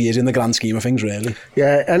what footy is in the grand scheme of things, really.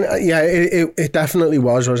 Yeah, and it definitely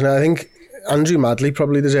was, wasn't it? I think Andrew Madley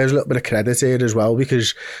probably deserves a little bit of credit here as well,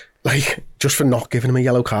 because like just for not giving him a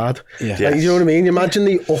yellow card. Yeah. Like, you know what I mean? Imagine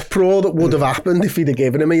the uproar that would have happened if he'd have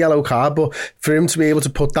given him a yellow card. But for him to be able to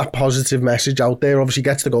put that positive message out there, obviously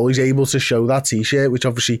gets the goal, he's able to show that t-shirt, which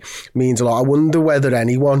obviously means a lot. I wonder whether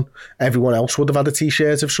everyone else would have had a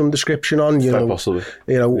t-shirt of some description on, you know, possibly.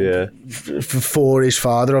 You know, yeah. For his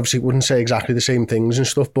father, obviously wouldn't say exactly the same things and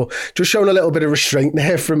stuff, but just showing a little bit of restraint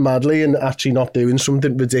there from Madley and actually not doing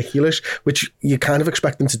something ridiculous, which you kind of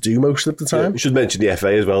expect them to do most of the time. Yeah, we should mention the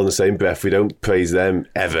FA as well in the same breath. We don't praise them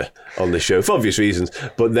ever on the show for obvious reasons,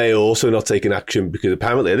 but they are also not taking action because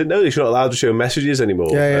apparently I didn't know they're not allowed to show messages anymore.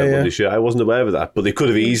 On the show. I wasn't aware of that, but they could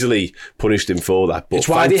have easily punished him for that. But it's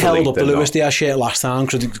why they held up the Luis Diaz shirt last time,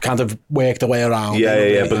 because they kind of worked their way around.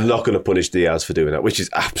 Yeah, but they're not going to punish Diaz for doing that, which is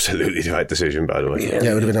absolutely the right decision, by the way. Yeah,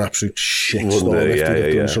 it would have been an absolute shitstorm if they'd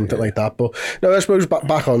have done something like that. But no, I suppose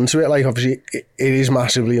back onto it, like obviously it is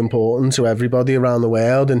massively important to everybody around the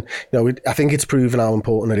world, and you know, I think it's proven how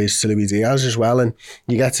important it is to Luis Diaz as well. And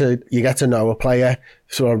you get to know a player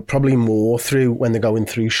sort of probably more through when they're going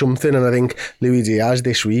through something. And I think Luis Diaz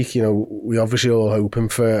this week, you know, we obviously all hoping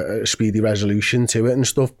for a speedy resolution to it and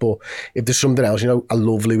stuff. But if there's something else, you know, I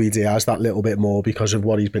love Luis Diaz that little bit more because of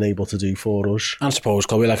what he's been able to do for us. And I suppose,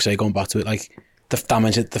 Chloe, like I say, going back to it, like the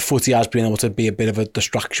damage the footy has been able to be a bit of a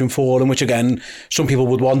distraction for him, which again, some people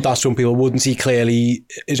would want that, some people wouldn't. He clearly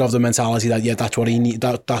is of the mentality that that's what he needs,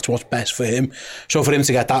 that's what's best for him. So for him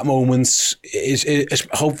to get that moment is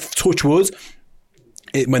hope, touch wood,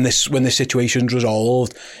 when this situation's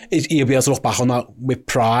resolved, he'll be able to look back on that with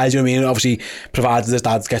pride. You know what I mean? Obviously, provided his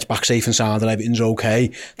dad gets back safe and sound and everything's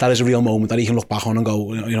okay, that is a real moment that he can look back on and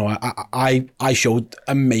go, you know, I showed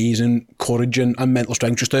amazing courage and mental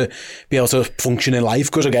strength just to be able to function in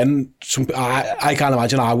life. Because again, I can't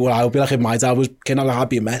imagine I would be like if my dad was king, I'd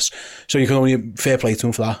be a mess. So you can only fair play to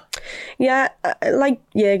him for that. Yeah, like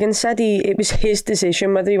Jürgen said, it was his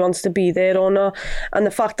decision whether he wants to be there or not, and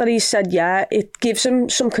the fact that he said it gives him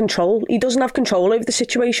some control. He doesn't have control over the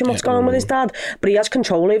situation, what's going on with his dad, but he has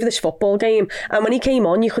control over this football game. And when he came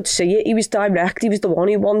on, you could see it. He was direct. He was the one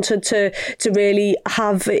who wanted to really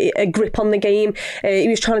have a grip on the game. He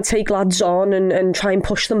was trying to take lads on and try and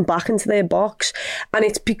push them back into their box. And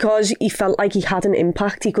it's because he felt like he had an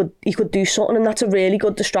impact. He could do something, and that's a really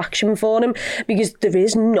good distraction for him, because there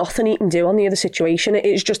is nothing he can do on the other situation. It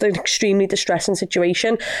is just an extremely distressing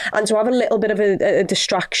situation, and to have a little bit of a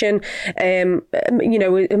distraction, you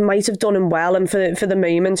know, it might have done him well, and for the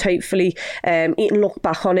moment, hopefully, he can look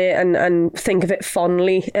back on it and think of it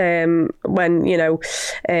fondly when, you know,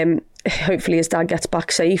 hopefully his dad gets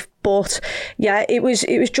back safe. But yeah, it was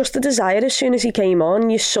just a desire. As soon as he came on,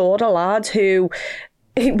 you saw the lad who,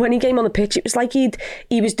 when he came on the pitch, it was like he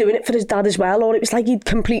was doing it for his dad as well, or it was like he'd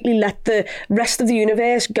completely let the rest of the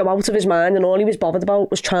universe go out of his mind, and all he was bothered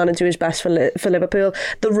about was trying to do his best for Liverpool.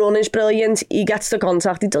 The run is brilliant. He gets the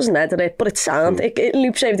contact. He doesn't edit it, but it's sound. It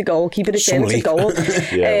loops over the goalkeeper. It's in. It's a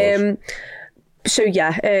goal. So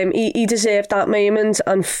yeah, he deserved that moment,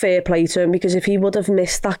 and fair play to him, because if he would have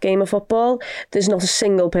missed that game of football, there's not a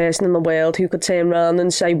single person in the world who could turn around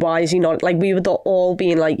and say, why is he not? Like, we would all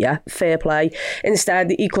being like, yeah, fair play.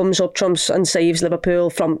 Instead, he comes up trumps and saves Liverpool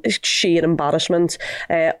from sheer embarrassment.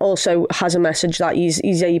 Also has a message that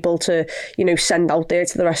he's able to, you know, send out there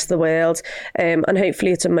to the rest of the world, and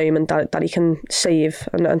hopefully it's a moment that he can save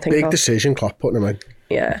and think big of. Decision, Klopp putting him in.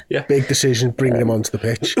 Yeah. Big decision, bringing him onto the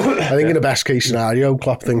pitch. I think in the best case scenario,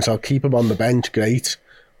 Klopp thinks, I'll keep him on the bench, great,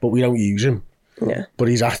 but we don't use him. Yeah. But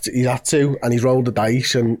he's had to, and he's rolled the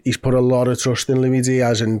dice, and he's put a lot of trust in Luis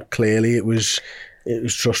Diaz, and clearly it was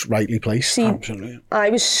just rightly placed. See, absolutely.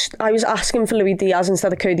 I was asking for Luis Diaz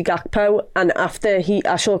instead of Cody Gakpo, and after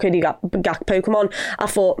I saw Cody Gakpo come on, I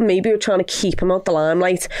thought maybe we're trying to keep him out the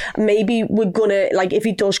limelight. Maybe we're gonna, like, if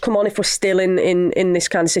he does come on, if we're still in this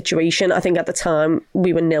kind of situation, I think at the time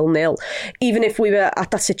we were 0-0. Even if we were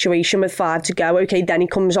at that situation with 5 to go, okay, then he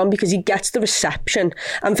comes on because he gets the reception.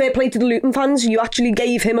 And fair play to the Luton fans, you actually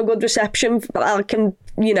gave him a good reception. I can,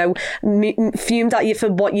 you know, fumed at you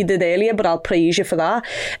for what you did earlier, but I'll praise you for that.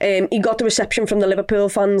 He got the reception from the Liverpool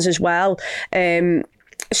fans as well.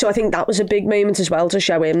 So I think that was a big moment as well, to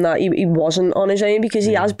show him that he wasn't on his own, because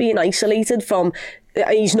he has been isolated from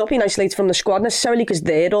he's not been isolated from the squad necessarily because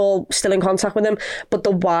they're all still in contact with him, but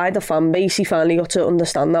the wider fan base, he finally got to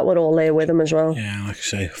understand that we're all there with him as well. Yeah, like I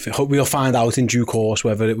say, I hope we'll find out in due course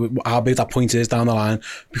how big that point is down the line.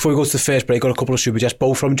 Before we go to the first break, got a couple of super chats,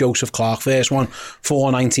 both from Joseph Clark. First one,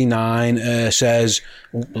 499, says,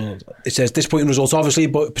 disappointing results obviously,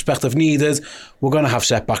 but perspective needed. We're going to have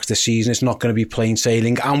setbacks this season. It's not going to be plain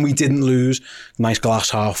sailing, and we didn't lose. Nice glass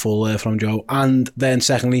half full from Joe. And then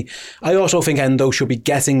secondly, I also think Endo should be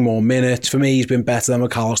getting more minutes. For me, he's been better than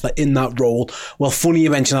McAllister in that role. Well, funny you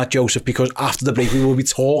mention that, Joseph, because after the break we will be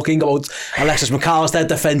talking about Alexis McAllister,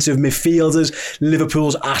 defensive midfielders,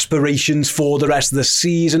 Liverpool's aspirations for the rest of the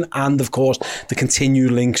season, and of course the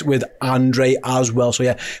continued links with Andre as well. So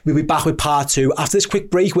yeah, we'll be back with part 2 after this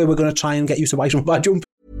quick break where we're going to try and get you to buy some of our jump.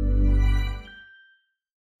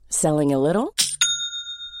 Selling a little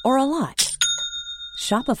or a lot?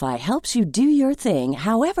 Shopify helps you do your thing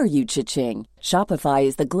however you cha-ching. Shopify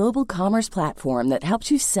is the global commerce platform that helps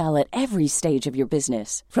you sell at every stage of your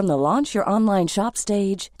business. From the launch your online shop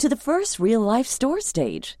stage to the first real-life store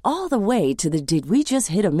stage, all the way to the did we just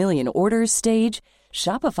hit a million orders stage.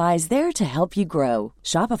 Shopify is there to help you grow.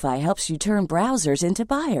 Shopify helps you turn browsers into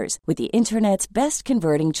buyers with the internet's best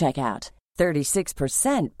converting checkout.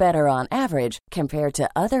 36% better on average compared to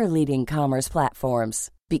other leading commerce platforms.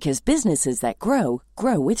 Because businesses that grow,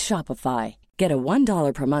 grow with Shopify. Get a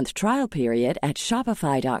 $1 per month trial period at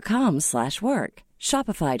shopify.com/work.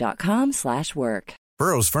 Shopify.com/work.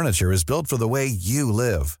 Burrow's furniture is built for the way you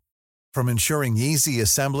live. From ensuring easy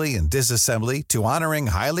assembly and disassembly to honoring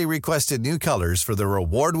highly requested new colors for their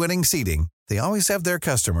award-winning seating, they always have their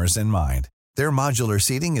customers in mind. Their modular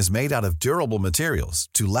seating is made out of durable materials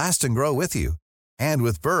to last and grow with you. And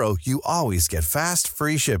with Burrow, you always get fast,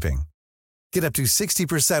 free shipping. Get up to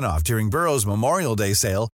 60% off during Burrow's Memorial Day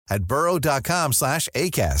sale at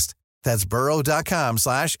burrow.com/ACAST. That's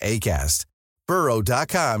burrow.com/ACAST.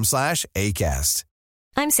 burrow.com/ACAST.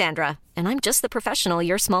 I'm Sandra, and I'm just the professional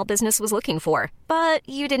your small business was looking for. But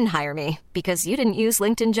you didn't hire me because you didn't use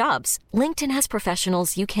LinkedIn Jobs. LinkedIn has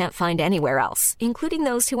professionals you can't find anywhere else, including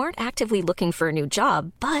those who aren't actively looking for a new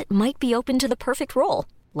job, but might be open to the perfect role,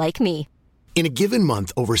 like me. In a given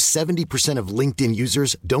month, over 70% of LinkedIn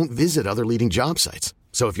users don't visit other leading job sites.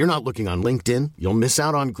 So if you're not looking on LinkedIn, you'll miss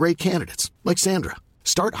out on great candidates like Sandra.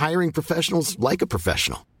 Start hiring professionals like a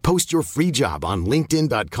professional. Post your free job on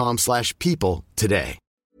linkedin.com/people today.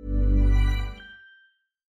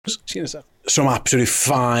 Some absolutely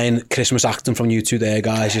fine Christmas acting from you two there,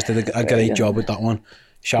 guys. Just did a great job with that one.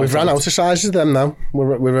 We've run out of sizes of them now.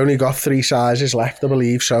 We've only got 3 sizes left, I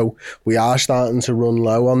believe, so we are starting to run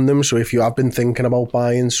low on them. So if you have been thinking about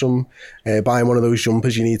buying one of those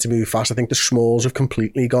jumpers, you need to move fast. I think the smalls have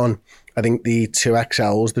completely gone. I think the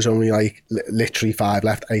 2XLs, there's only like literally 5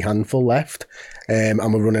 left, a handful left. And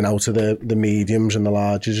we're running out of the mediums and the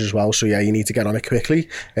larges as well. So yeah, you need to get on it quickly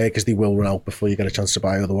because they will run out before you get a chance to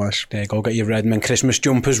buy otherwise. There you go, get your Redmen Christmas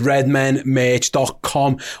jumpers,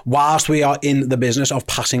 redmenmerch.com. Whilst we are in the business of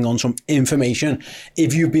passing on some information,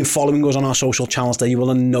 if you've been following us on our social channels there, you will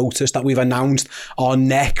have noticed that we've announced our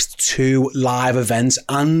next 2 live events,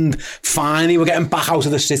 and finally we're getting back out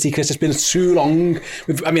of the city, Chris. It's been too long.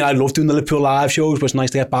 I love doing the Liverpool live shows, but it's nice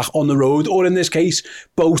to get back on the road, or in this case,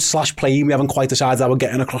 boat/plane. We haven't quite decided that we're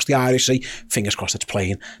getting across the Irish Sea. Fingers crossed it's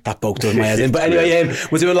plane. That boat does my head in. But anyway,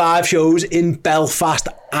 we're doing live shows in Belfast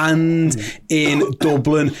and in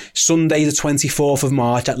Dublin. Sunday the 24th of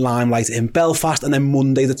March at Limelight in Belfast, and then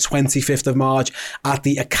Monday the 25th of March at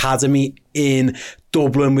the Academy in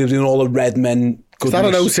Dublin. We're doing all the Redmen goodness. Is that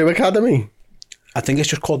an O2 Academy? I think it's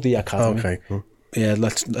just called the Academy. Okay, cool. Yeah,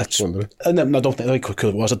 let's no, I don't think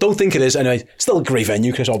it was. I don't think it is. Anyway, still a great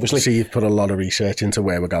venue, Chris, obviously. So you've put a lot of research into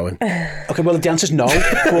where we're going. Okay, well, the answer's no.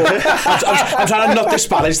 I'm trying to not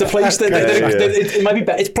disparage the place. It might be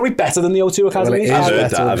better. It's probably better than the O2 Academy. Well, it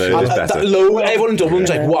is better. Everyone in Dublin's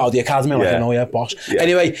like, wow, the Academy. I'm like, no, yeah, boss. Yeah.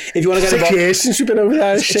 Anyway, if you want to get involved, 6 years since we've been over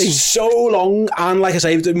there. It's so long, and like I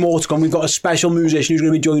say, there's more to come. We've got a special musician who's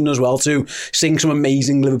going to be joining us as well to sing some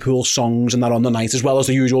amazing Liverpool songs and that on the night, as well as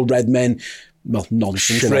the usual Redmen. Well,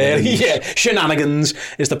 nonsense, really. Yeah, shenanigans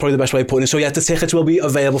is probably the best way of putting it. So yeah, the tickets will be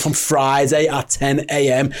available from Friday at 10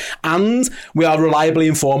 a.m. And we are reliably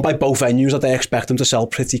informed by both venues that they expect them to sell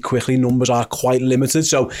pretty quickly. Numbers are quite limited.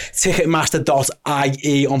 So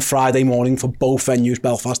ticketmaster.ie on Friday morning for both venues,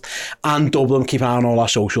 Belfast and Dublin. Keep an eye on all our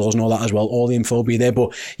socials and all that as well. All the info will be there.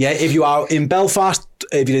 But yeah, if you are in Belfast,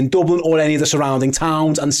 in Dublin or any of the surrounding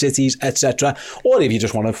towns and cities, etc., or if you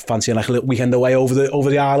just want to fancy like a little weekend away over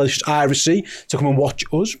the Irish Sea to come and watch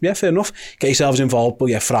us, yeah, fair enough. Get yourselves involved, but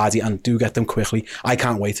yeah, Friday, and do get them quickly. I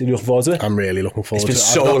can't wait. Are you looking forward to it? I'm really looking forward to it.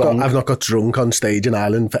 It's been so long. I've not got drunk on stage in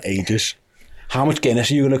Ireland for ages. How much Guinness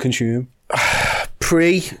are you going to consume?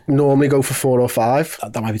 Normally go for 4 or 5.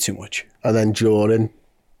 That might be too much. And then during,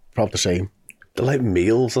 probably the same. They're like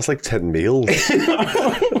meals. That's like 10 meals.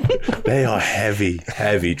 They are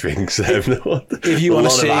heavy drinks. If you want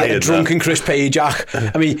to see a drunken Chris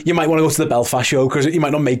Pajak, I mean, you might want to go to the Belfast show because you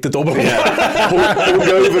might not make the Dublin one. We'll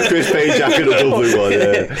go over Chris Pajak in a Dublin one.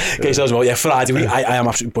 Okay, so as well, yeah, Friday, I am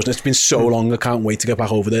absolutely buzzing. It's been so long, I can't wait to get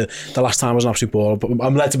back over there. The last time was an absolute ball, but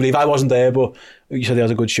I'm led to believe I wasn't there, but you said he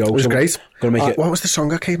had a good show. It was great. Gonna make it. What was the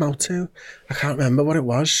song I came out to? I can't remember what it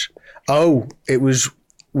was. Oh, it was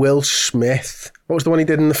Will Smith. What was the one he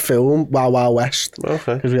did in the film, Wild Wild West?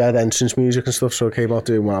 Okay. Because we had entrance music and stuff, so I came out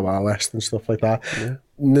doing Wild Wild West and stuff like that. Yeah.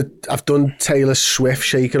 I've done Taylor Swift,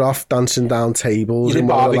 Shake It Off, Dancing Down Tables. You did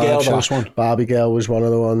Barbie Girl, the last one. Barbie Girl was one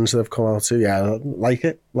of the ones that I've come out to. Yeah, like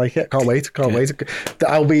it. Can't wait.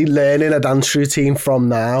 I'll be learning a dance routine from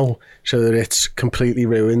now so that it's completely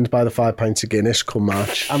ruined by the 5 pints of Guinness come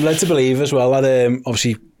March. I'm led to believe as well that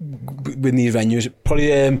obviously with these venues,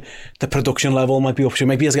 probably the production level might be up. So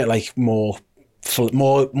maybe you'll get like more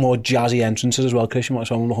jazzy entrances as well, Chris. So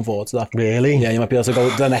I'm looking forward to that. Really? Yeah, you might be able to go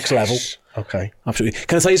to the next level. Okay. Absolutely.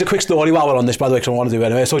 Can I tell you a quick story while we're on this, by the way, because I want to do it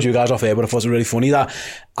anyway. I told you guys off here, but I thought it was really funny that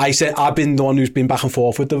I said I've been the one who's been back and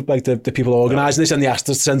forth with the people organising this, and they asked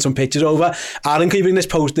us to send some pictures over. Aaron, can you bring this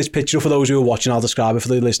picture up for those who are watching? I'll describe it for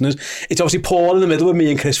the listeners. It's obviously Paul in the middle with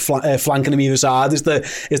me and Chris flanking him either side. Is the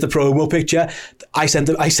promo picture. I sent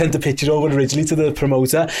the picture over originally to the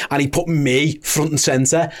promoter, and he put me front and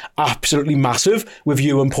centre, absolutely massive, with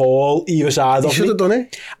you and Paul either side of me. You should have done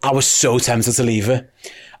it. I was so tempted to leave it.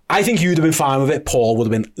 I think you'd have been fine with it. Paul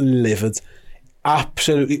would have been livid.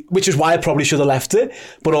 Absolutely. Which is why I probably should have left it.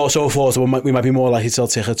 But also thought we might be more likely to sell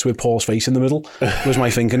tickets with Paul's face in the middle, was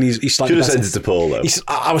my thinking. He's slightly should have sent it to Paul, though.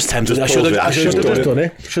 I was tempted. I should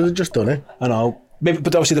have just done it. I know. Maybe,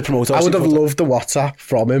 but obviously the promoter... I would have loved the WhatsApp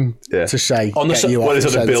from him to say, on get you off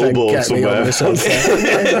it's on a billboard somewhere.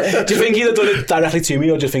 Do you think he'd have done it directly to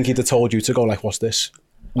me, or do you think he'd have told you to go like, what's this?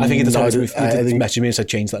 I think he'd have told me, messaged me and said,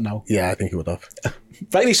 change that now. Yeah, I think he would have.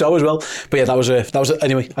 Rightly so as well. But yeah, that was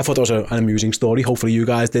anyway, I thought that was an amusing story. Hopefully you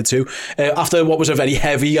guys did too. After what was a very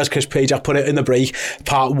heavy, as Chris Pajak put it in the break,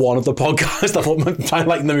 part 1 of the podcast, I thought I'm trying to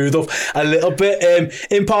lighten the mood up a little bit.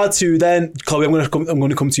 In part 2 then, Chloe, I'm going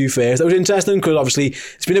to come to you first. That was interesting because obviously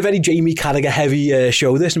it's been a very Jamie Carragher heavy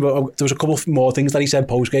show this, but there was a couple more things that he said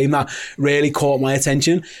post-game that really caught my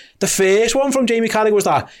attention. The first one from Jamie Carragher was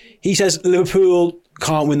that he says Liverpool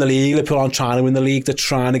can't win the league. Liverpool aren't trying to win the league. They're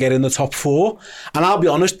trying to get in the top 4. And I'll be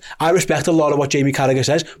honest, I respect a lot of what Jamie Carragher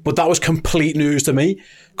says, but that was complete news to me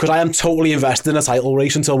because I am totally invested in a title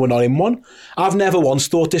race until we're not in one. I've never once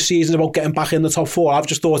thought this season about getting back in the top 4. I've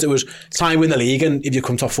just thought it was time to win the league, and if you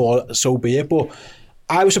come top 4, so be it. But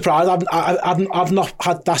I was surprised. I've not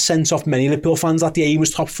had that sense of many Liverpool fans that the aim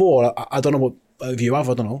was top 4. I don't know what view you have.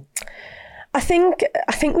 I don't know. I think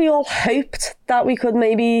we all hoped that we could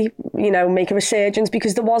maybe, make a resurgence,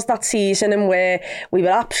 because there was that season in where we were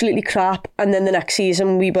absolutely crap, and then the next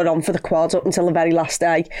season we were on for the quads up until the very last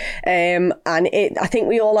day. I think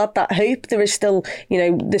we all had that hope. There is still,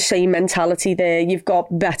 the same mentality there. You've got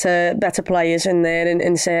better players in there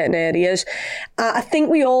in certain areas. I think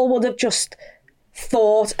we all would have just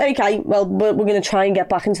thought, okay, well, we're going to try and get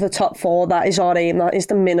back into the top 4. That is our aim. That is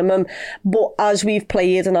the minimum. But as we've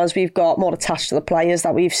played and as we've got more attached to the players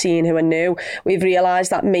that we've seen who are new, we've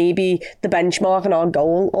realised that maybe the benchmark and our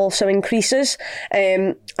goal also increases.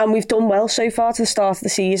 And we've done well so far to the start of the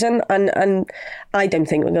season. And I don't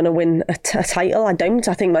think we're going to win a title. I don't.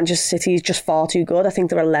 I think Manchester City is just far too good. I think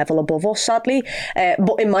they're a level above us, sadly.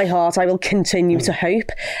 But in my heart, I will continue to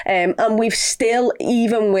hope. And we've still,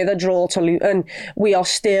 even with a draw to Luton, we are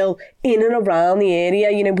still in and around the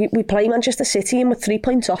area. We play Manchester City and we're 3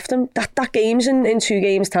 points off them. That game's in 2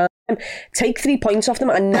 games' time. Take 3 points off them.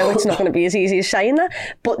 I know it's not going to be as easy as saying that,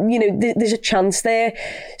 but there's a chance there.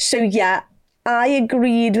 So yeah, I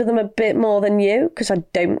agreed with them a bit more than you, because I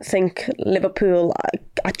don't think Liverpool,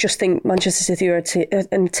 I just think Manchester City are an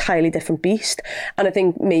entirely different beast, and I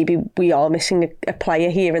think maybe we are missing a player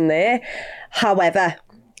here and there. However,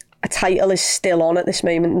 a title is still on at this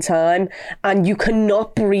moment in time, and you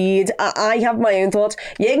cannot breed. I have my own thoughts.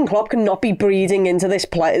 Jurgen Klopp cannot be breeding into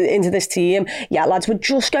this team. Yeah, lads, we're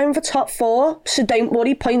just going for top 4, so don't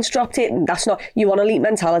worry. Points dropped it. That's not. You want elite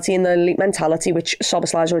mentality, and the elite mentality, which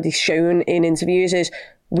Szoboszlai's already shown in interviews, is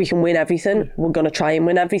we can win everything. We're going to try and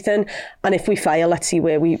win everything, and if we fail, let's see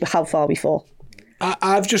how far we fall.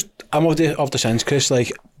 I'm of the sense, Chris.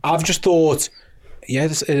 Like, I've just thought. Yeah,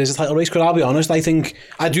 it is a title race, because I'll be honest, I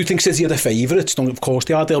do think City are the favourites. Of course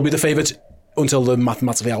they are. They'll be the favourites until they're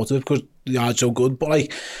mathematically out of it, because they are so good. But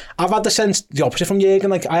like, I've had the sense the opposite from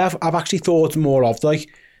Jurgen. Like, I've actually thought more of, like,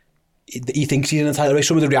 he thinks he's in a title race.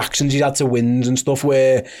 Some of the reactions he's had to wins and stuff,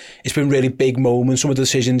 where it's been really big moments, some of the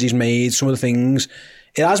decisions he's made, some of the things,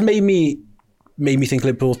 it has made me think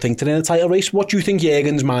Liverpool think they're in a title race. What do you think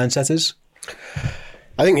Jurgen's mindset is?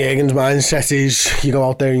 I think Jurgen's mindset is you go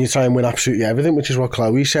out there and you try and win absolutely everything, which is what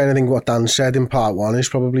Chloe said. I think what Dan said in part 1 is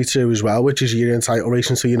probably true as well, which is you're in a title race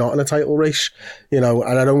until you're not in a title race, and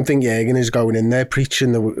I don't think Jurgen is going in there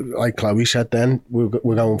preaching, like Chloe said then, we're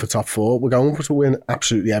going for top 4. We're going to win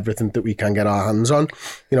absolutely everything that we can get our hands on.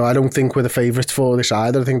 I don't think we're the favourites for this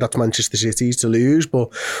either. I think that's Manchester City's to lose,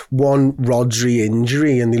 but one Rodri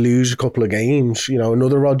injury and they lose a couple of games,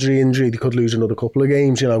 another Rodri injury, they could lose another couple of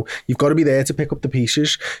games, you've got to be there to pick up the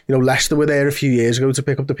pieces. Leicester were there a few years ago to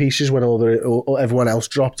pick up the pieces when everyone else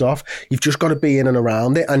dropped off. You've just got to be in and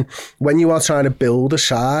around it. And when you are trying to build a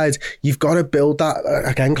side, you've got to build that,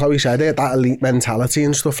 again, Chloe said it, that elite mentality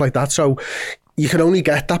and stuff like that. So you can only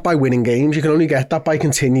get that by winning games. You can only get that by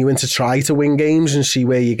continuing to try to win games and see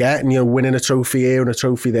where you get. And, winning a trophy here and a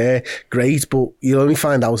trophy there, great. But you'll only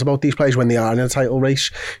find out about these players when they are in a title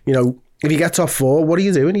race. If you get top 4, what are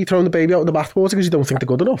you doing? Are you throwing the baby out of the bathwater because you don't think they're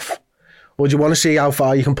good enough? Or do you want to see how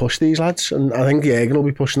far you can push these lads? And I think Jurgen will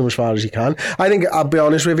be pushing them as far as he can. I think, I'll be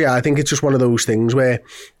honest with you, I think it's just one of those things where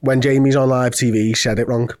when Jamie's on live TV, he said it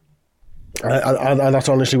wrong. And that's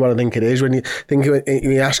honestly what I think it is. When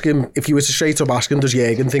you ask him, if you were to straight up ask him, does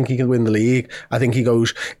Jurgen think he can win the league? I think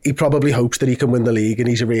he probably hopes that he can win the league, and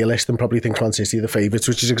he's a realist and probably thinks Man City are the favourites,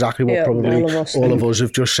 which is exactly what probably all of us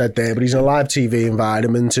have just said there. But he's in a live TV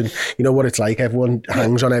environment, and you know what it's like. Everyone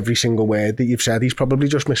hangs on every single word that you've said. He's probably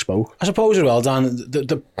just misspoke. I suppose as well, Dan,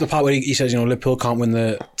 the part where he says, Liverpool can't win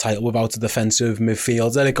the title without a defensive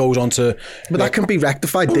midfielder. It goes on to... But that can be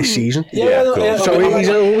rectified this season. So he's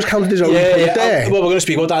always counted his own. Well, we're going to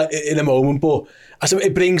speak about that in a moment, but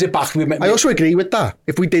it brings it back. I also agree with that.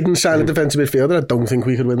 If we didn't sign a defensive midfielder, I don't think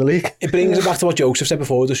we could win the league. It brings it back to what Joseph said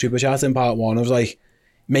before with the Super Chat in part 1. I was like,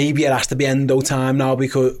 maybe it has to be endo time now,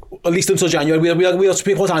 because at least until January, we'll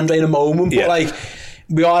speak about Andre in a moment, but like,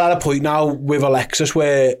 we are at a point now with Alexis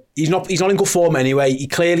where he's not in good form anyway. He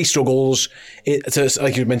clearly struggles to,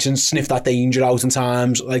 like you mentioned, sniff that danger out in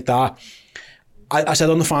times like that. I said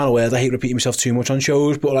on the final word, I hate repeating myself too much on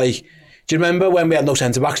shows, but like, do you remember when we had no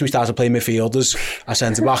centre-backs and we started playing midfielders as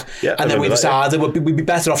centre-back? And then we decided we'd be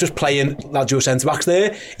better off just playing that dual centre-backs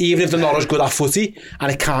there, even if they're not as good at footy.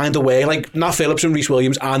 And it kind of way, like, Nat Phillips and Reece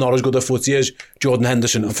Williams are not as good at footy as Jordan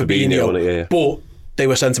Henderson and Fabinho. But they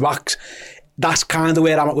were centre-backs. That's kind of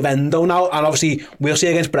where I'm at with Endo now. And obviously, we'll see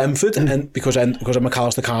against Brentford and because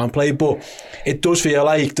McAllister can't play. But it does feel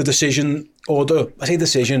like the decision,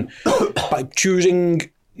 by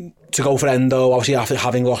choosing to go for Endo, obviously after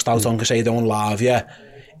having lost out on Caicedo and Lavia,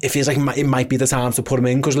 it feels like it might be the time to put him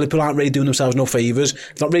in, because Liverpool aren't really doing themselves no favours.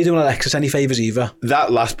 They're not really doing Alexis any favours either.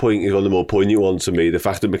 That last point is one of the more poignant ones to me. The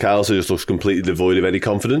fact that McAllister just looks completely devoid of any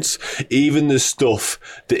confidence. Even the stuff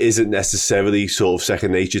that isn't necessarily sort of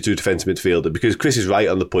second nature to a defensive midfielder, because Chris is right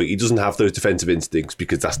on the point. He doesn't have those defensive instincts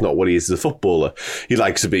because that's not what he is as a footballer. He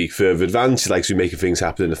likes to be further advanced. He likes to be making things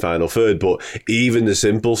happen in the final third. But even the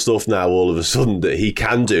simple stuff now, all of a sudden, that he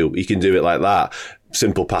can do it like that.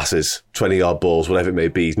 Simple passes, 20-yard balls, whatever it may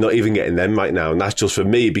be. He's not even getting them right now. And that's just for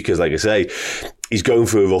me because, like I say, he's going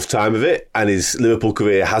through a rough time of it, and his Liverpool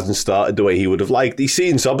career hasn't started the way he would have liked. He's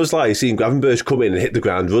seeing Szoboszlai, he's seeing Gravenberch come in and hit the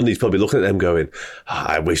ground running. He's probably looking at them going,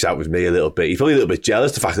 I wish that was me a little bit. He's probably a little bit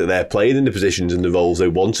jealous of the fact that they're playing in the positions and the roles they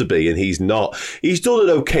want to be, and he's not. He's done an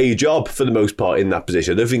okay job for the most part in that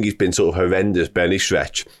position. I don't think he's been sort of horrendous by any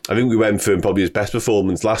stretch. I think we went from probably his best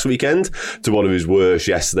performance last weekend to one of his worst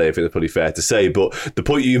yesterday, I think that's probably fair to say. But the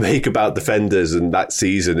point you make about defenders and that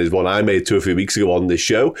season is one I made 2 or 3 weeks ago on this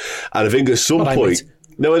show, and I think at some point...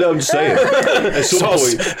 No, I'm just saying.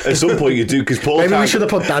 At some point you do, because Paul. Maybe we should have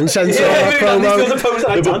put Dan Sensor on that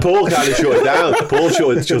promo. But Paul kind of shut it down. Paul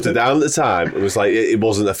shut it down at the time. It was like it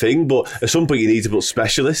wasn't a thing. But at some point you need to put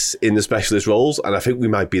specialists in the specialist roles, and I think we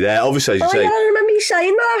might be there. Obviously, as you say, I remember you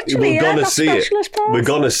saying that. Actually, we're gonna see it. We're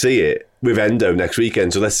gonna see it. with Endo next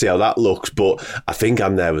weekend, so let's see how that looks. But I think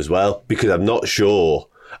I'm there as well, because I'm not sure.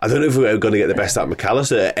 I don't know if we're going to get the best out of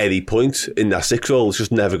McAllister at any point in that 6 role. It's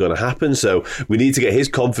just never going to happen. So we need to get his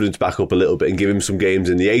confidence back up a little bit and give him some games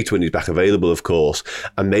in the 8 when he's back available, of course.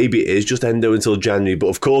 And maybe it is just Endo until January. But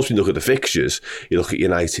of course, when you look at the fixtures, you look at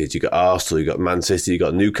United, you got Arsenal, you got Man City, you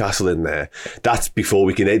got Newcastle in there. That's before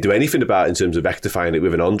we can do anything about it in terms of rectifying it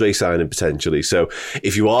with an Andre signing potentially. So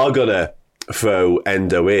if you are going to throw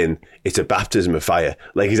Endo in, it's a baptism of fire.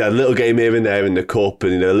 Like, he's had a little game here and there in the cup,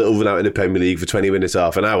 and a little run out in the Premier League for 20 minutes,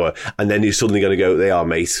 half an hour, and then you're suddenly going to go, they are,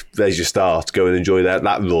 mate, there's your start, go and enjoy that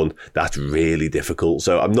run. That's really difficult.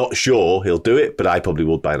 So I'm not sure he'll do it, but I probably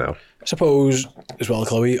would by now. I suppose as well,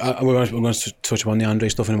 Chloe, we're going to touch upon the Andre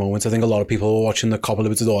stuff in a moment. I think a lot of people were watching the Copa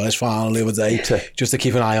Libertadores final the other day just to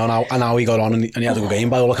keep an eye on how he got on, and he had a good game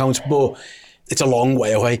by all accounts, but it's a long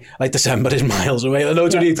way away. Like, December is miles away. I know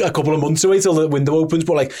it's only a couple of months away till the window opens,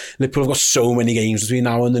 but like, Liverpool have got so many games between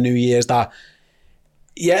now and the New Year's that,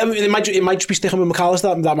 yeah, I mean, it might just be sticking with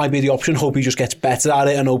McAllister. That might be the option. Hope he just gets better at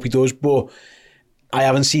it, and hope he does. But I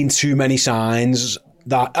haven't seen too many signs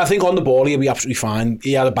that, I think on the ball he'll be absolutely fine.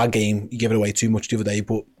 He had a bad game. He gave it away too much the other day,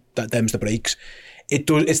 but them's the breaks.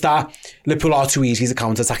 It's that Liverpool are too easy to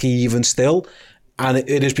counter-attack even still. And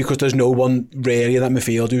it is because there's no one really in that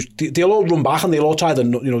midfield they'll all run back and they'll all try the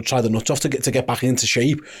nuts off to get back into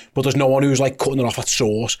shape, but there's no one who's like cutting it off at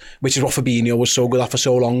source, which is what Fabinho was so good at for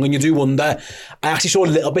so long. And you do wonder, I actually saw a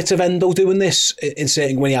little bit of Endo doing this in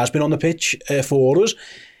certain when he has been on the pitch for us.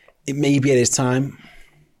 Maybe it is time.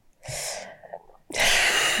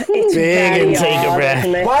 It's big and take a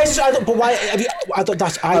breath. Why is it? I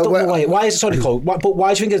don't know why. Why is it? Sorry, Chloe. But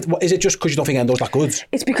why do you think? Is it just because you don't think Endo's that good?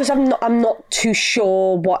 It's because I'm not too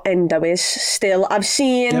sure what Endo is. Still, I've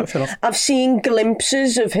seen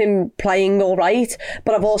glimpses of him playing all right,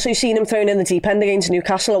 but I've also seen him thrown in the deep end against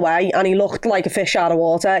Newcastle away, and he looked like a fish out of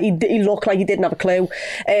water. He looked like he didn't have a clue.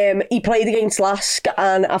 He played against Lask,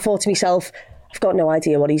 and I thought to myself, I've got no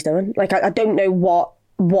idea what he's doing. Like, I don't know what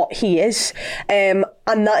he is, and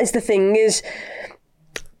that is the thing is,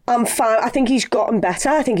 I'm fine. I think he's gotten better.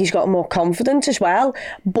 I think he's gotten more confident as well,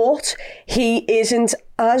 but he isn't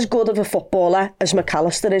as good of a footballer as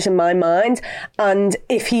McAllister is in my mind. And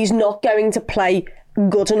if he's not going to play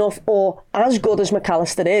good enough or as good as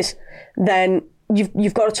McAllister is, then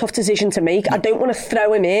you've got a tough decision to make. I don't want to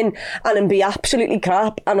throw him in and be absolutely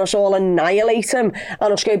crap and us all annihilate him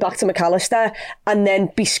and us go back to McAllister and then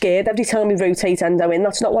be scared every time we rotate Endo in.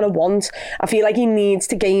 That's not what I want. I feel like he needs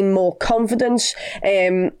to gain more confidence. I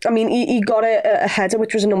mean, he got a header,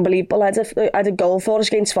 which was an unbelievable header, had a goal for us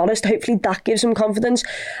against Forest. Hopefully that gives him confidence.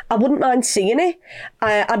 I wouldn't mind seeing it.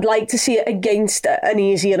 I'd like to see it against an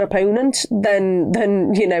easier opponent than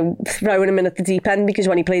throwing him in at the deep end, because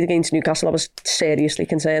when he played against Newcastle, I was seriously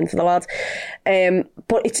concerned for the lad.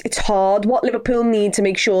 But it's hard. What Liverpool need to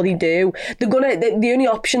make sure they do, the only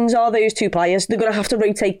options are those two players. They're going to have to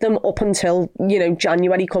rotate them up until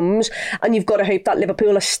January comes, and you've got to hope that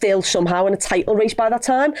Liverpool are still somehow in a title race by that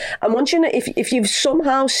time. And once if you've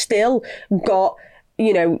somehow still got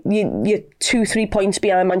you're 2-3 points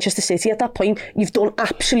behind Manchester City at that point, you've done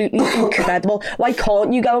absolutely incredible. Why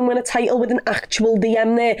can't you go and win a title with an actual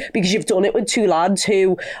DM there? Because you've done it with two lads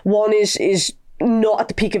who, one is not at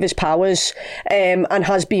the peak of his powers and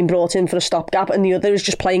has been brought in for a stopgap, and the other is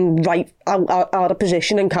just playing right out of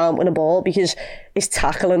position and can't win a ball because his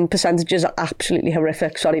tackling percentages are absolutely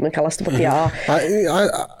horrific. Sorry, McAllister, but they are.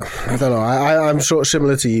 I don't know. I'm sort of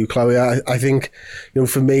similar to you, Chloe. I think,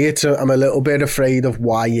 for me, I'm a little bit afraid of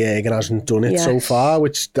why Jürgen hasn't done it so far,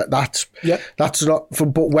 which that's not.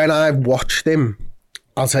 But when I've watched him,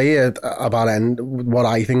 I'll tell you about what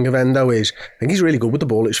I think of Endo is, I think he's really good with the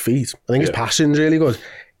ball at his feet. I think his passing's really good.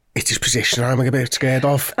 It's his position I'm a bit scared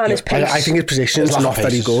of. And his pace. I think his position's not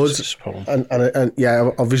very good. And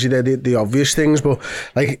yeah, obviously they're the obvious things, but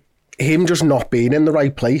like him just not being in the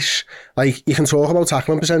right place. Like, you can talk about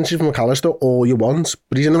tackling percentage from McAllister all you want,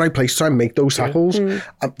 but he's in the right place to try and make those tackles.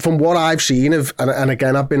 From what I've seen and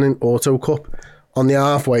again, I've been in Auto Cup on the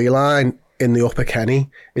halfway line, in the upper Kenny,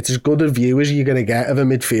 it's as good a view as you're going to get of a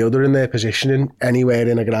midfielder in their positioning anywhere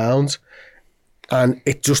in the ground. And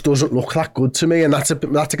it just doesn't look that good to me, and that's a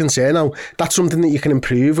concern. Now, that's something that you can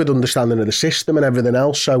improve with understanding of the system and everything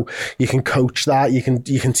else. So you can coach that, you can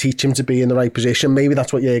teach him to be in the right position. Maybe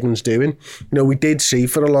that's what Jürgen's doing. We did see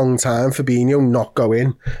for a long time Fabinho not go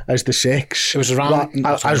in as the 6. It was around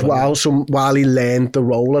as well. So while he learned the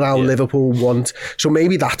role and how Liverpool want, so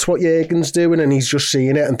maybe that's what Jürgen's doing, and he's just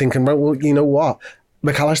seeing it and thinking, well, you know what?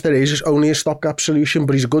 McAllister is only a stopgap solution,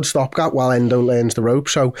 but he's a good stopgap while Endo learns the rope.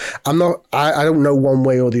 So I don't know one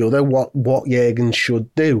way or the other what Jurgen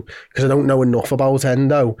should do, because I don't know enough about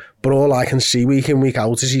Endo. But all I can see week in, week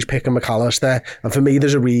out is he's picking McAllister. And for me,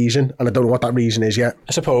 there's a reason, and I don't know what that reason is yet.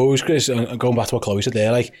 I suppose, Chris, going back to what Chloe said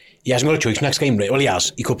there, like, he hasn't got a choice next game. Well, he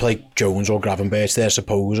has. He could play Jones or Gravenberch there, I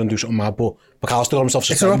suppose, and do something mad, but McAllister got himself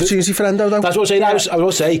suspended. It's an opportunity for Endo, though. That's what I was saying. I was about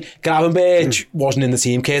to say, Gravenberch wasn't in the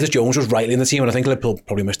team. Curtis Jones was rightly in the team, and I think Liverpool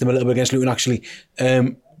probably missed him a little bit against Luton, actually.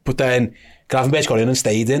 But then Gravenberch got in and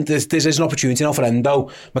stayed in. This is an opportunity now for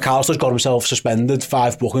Endo. McAllister's got himself suspended,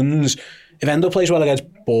 5 bookings. If Endo plays well against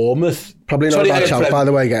Bournemouth... Probably not a bad shout, by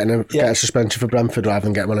the way, getting a suspension for Brentford rather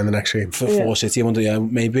than getting one in the next game. For City, I wonder,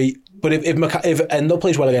 maybe. But if Endo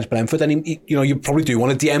plays well against Brentford, then you probably do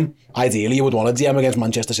want a DM. Ideally, you would want a DM against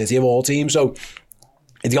Manchester City of all teams. So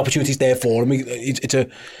if the opportunity's there for him, it's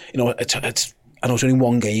I know it's only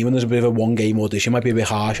one game and there's a bit of a one-game audition. Might be a bit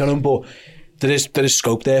harsh on him, but there is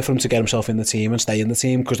scope there for him to get himself in the team and stay in the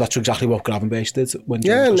team, because that's exactly what Gravenberch did.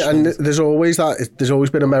 And there's always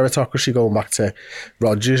been a meritocracy going back to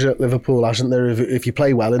Rodgers at Liverpool, hasn't there? If you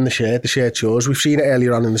play well in the shirt's yours. We've seen it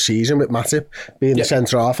earlier on in the season with Matip being the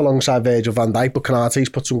centre half alongside Virgil van Dijk, but Konaté's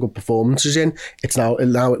put some good performances in. It's now it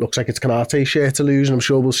looks like it's Konaté's shirt to lose, and I'm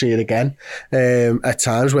sure we'll see it again at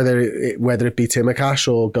times, whether it be Timakash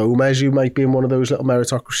or Gomez, who might be in one of those little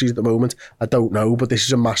meritocracies at the moment. I don't know, but this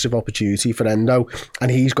is a massive opportunity for Endo,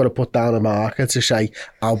 and he's got to put down a marker to say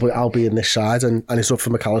I'll be in this side, and it's up for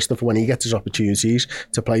McAllister for when he gets his opportunities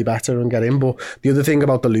to play better and get in. But the other thing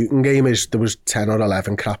about the Luton game is there was 10 or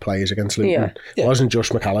 11 crap players against Luton. It wasn't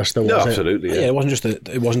just McAllister, was it? Absolutely. Yeah, it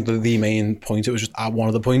wasn't the main point, it was just one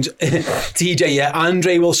of the points. TJ,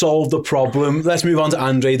 Andre will solve the problem. Let's move on to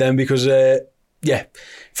Andre then, because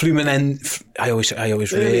Fluminense. I always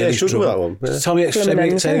really struggle with that one. Yeah. Tell me, say it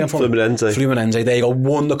again for me. Fluminense. There you go.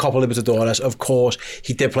 Won the Copa Libertadores. Of course,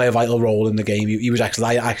 he did play a vital role in the game. He was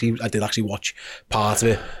actually. I did actually watch part of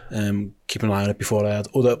it. Keep an eye on it before I had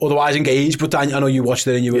otherwise engaged. But Dan, I know you watched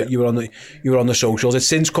it and you were on the socials. It's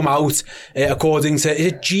since come out according to,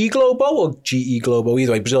 is it G Globo or GE Globo?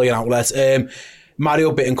 Either way, Brazilian outlet.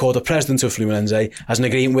 Mario Bittencourt, the president of Fluminense, has an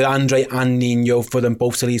agreement with Andre and Nino for them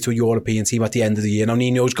both to leave to a European team at the end of the year. Now,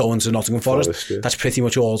 Nino's going to Nottingham Forest. That's pretty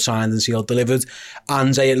much all signed and sealed, delivered.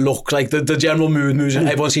 Andre, it looks like the general mood moves.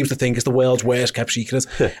 Everyone seems to think it's the world's worst kept secret.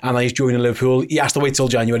 And he's joining Liverpool. He has to wait till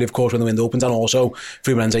January, of course, when the window opens. And also,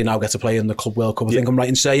 Fluminense now gets to play in the Club World Cup, I think I'm right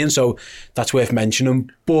in saying. So that's worth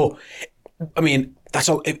mentioning. But, I mean, that's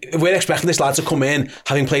all. If we're expecting this lad to come in,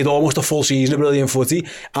 having played almost a full season of brilliant footy,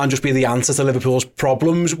 and just be the answer to Liverpool's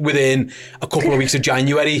problems within a couple of weeks of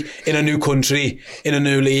January, in a new country, in a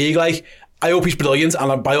new league, like, I hope he's brilliant,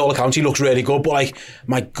 and by all accounts he looks really good, but like,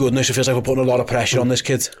 my goodness, it feels like we're putting a lot of pressure on this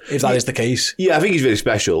kid, if that is the case. Yeah, I think he's really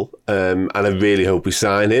special, and I really hope we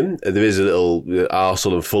sign him. There is a little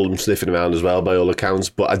Arsenal and Fulham sniffing around as well, by all accounts,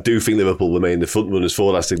 but I do think Liverpool remain the front runners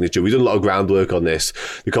for that signature. We've done a lot of groundwork on this.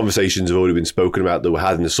 The conversations have already been spoken about that were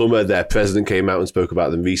had in the summer. Their president came out and spoke about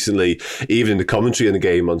them recently. Even in the commentary in the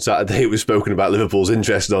game on Saturday, it was spoken about Liverpool's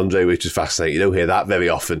interest in Andre, which is fascinating. You don't hear that very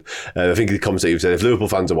often. I think the commentator said if Liverpool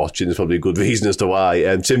fans are watching, there's probably a good reason as to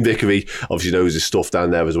why. Tim Vickery obviously knows his stuff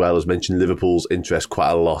down there as well, has mentioned Liverpool's interest quite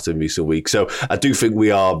a lot in recent weeks. So I do think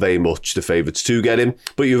we are very much the favourites to get him.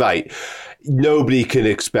 But you're right. Nobody can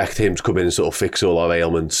expect him to come in and sort of fix all our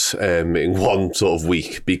ailments in one sort of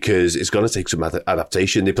week, because it's going to take some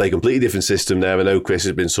adaptation. They play a completely different system there. I know Chris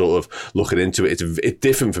has been sort of looking into it. It's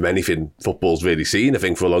different from anything football's really seen, I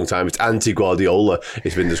think, for a long time. It's anti-Guardiola,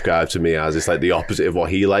 it's been described to me as. It's like the opposite of what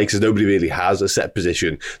he likes, as nobody really has a set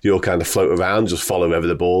position. They all kind of float around, just follow wherever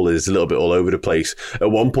the ball is, a little bit all over the place. At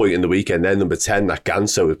one point in the weekend, then number 10, that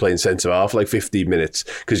Ganso, was playing centre-half for like 15 minutes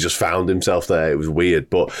because he just found himself there. It was weird.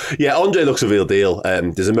 But yeah, Andre looks a real deal.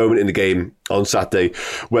 There's a moment in the game on Saturday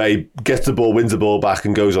where he gets the ball, wins the ball back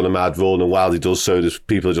and goes on a mad run, and while he does so, there's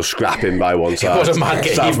people are just scrapping by one side. It was a mad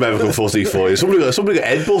game. South American footy for you. Somebody got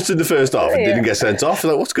headbutted in the first half and didn't get sent off.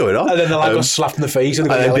 Like, what's going on? And then the lad got slapped in the face and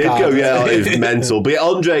did go, it was mental. But yeah,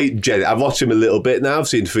 Andre, I've watched him a little bit now. I've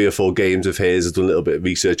seen 3 or 4 games of his. I've done a little bit of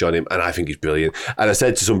research on him, and I think he's brilliant. And I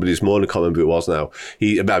said to somebody this morning, I can't remember who it was now,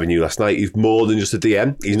 having you last night, he's more than just a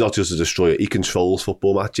DM. He's not just a destroyer. He controls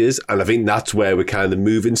football matches, and I think that's where we're kind of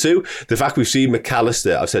moving to. The fact we've seen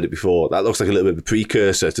McAllister, I've said it before, that looks like a little bit of a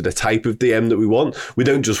precursor to the type of DM that we want. We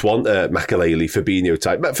don't just want a Makelele, Fabinho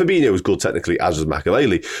type. Fabinho was good technically, as was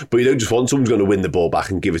Makelele, but you don't just want someone who's going to win the ball back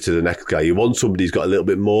and give it to the next guy. You want somebody who's got a little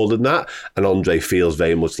bit more than that, and Andre feels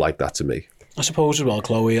very much like that to me. I suppose as well,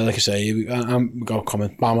 Chloe, like I say, I've got a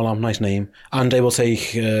comment, Bamalam, nice name. Andre will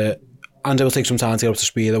take Andre will take some time to get up to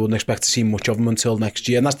speed. I wouldn't expect to see much of him until next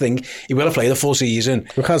year. And that's the thing, he will play the full season.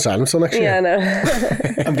 We can't sign him until next year. Yeah, I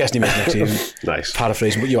know. I'm guessing he makes next season. Nice.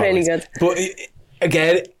 Paraphrasing, but you're really right. Good. But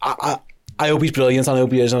again, I hope he's brilliant, and I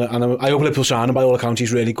hope he is, and I hope Liverpool sign him. By all accounts,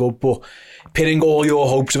 he's really good. But pinning all your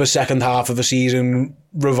hopes of a second half of a season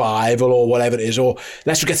revival or whatever it is, or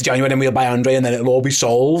let's just get to January and we'll buy Andre and then it'll all be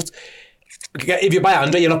solved. If you buy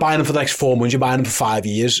Andre, you're not buying him for the next 4 months, you're buying him for 5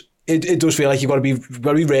 years. It does feel like you've got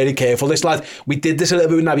to be really careful. This lad, we did this a little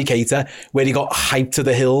bit with Naby Keita, where he got hyped to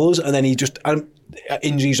the hills, and then he just...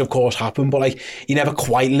 injuries, of course, happen, but like he never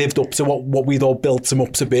quite lived up to what we'd all built him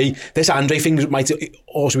up to be. This Andre thing might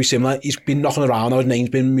also be similar. He's been knocking around now. His name's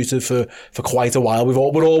been muted for quite a while.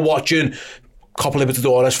 We're all watching Copa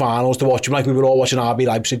Libertadores finals to watch him like we were all watching RB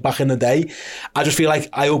Leipzig back in the day. I just feel like,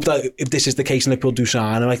 I hope that if this is the case and Liverpool do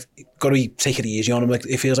sign him, like, got to take it easy on him. Like,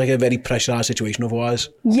 it feels like a very pressurised situation otherwise.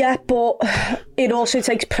 Yeah, but it also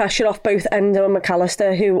takes pressure off both Endo and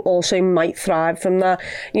McAllister, who also might thrive from that.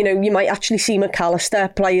 You know, you might actually see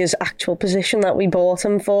McAllister play his actual position that we bought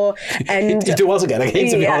him for. And he do well again, to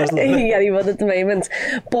be honest. Yeah, he would at the moment.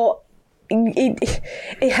 But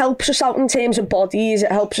it helps us out in terms of bodies.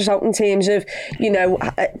 It helps us out in terms of, you know,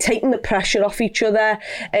 taking the pressure off each other.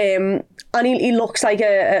 And he looks like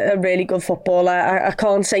a really good footballer. I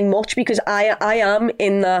can't say much because I am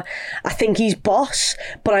in that. I think he's boss,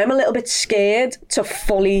 but I'm a little bit scared to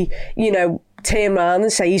fully, you know, turn around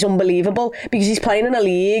and say he's unbelievable, because he's playing in a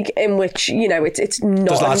league in which, you know, it's not...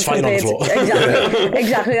 There's lads fighting on the floor.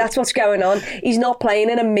 Exactly, that's what's going on. He's not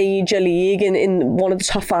playing in a major league, in one of the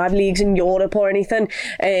top 5 leagues in Europe or anything.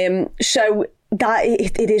 So that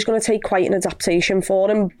it is going to take quite an adaptation for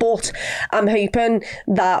him, but I'm hoping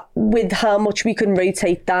that with how much we can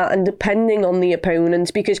rotate that, and depending on the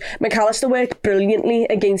opponent, because McAllister worked brilliantly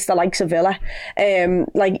against the likes of Villa.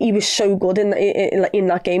 Like, he was so good in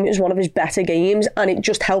that game. It was one of his better games, and it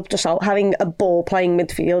just helped us out having a ball playing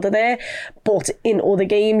midfielder there. But in other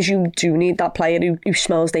games, you do need that player who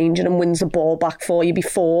smells danger and wins the ball back for you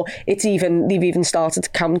before they've even started to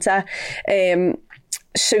counter.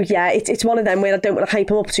 So yeah, it's one of them where I don't want to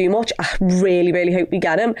hype him up too much. I really, really hope we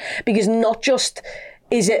get him, because not just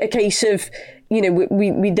is it a case of, you know,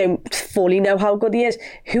 we don't fully know how good he is.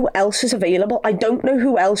 Who else is available? I don't know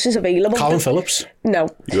who else is available. Calvin Phillips? No.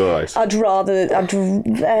 You're right. I'd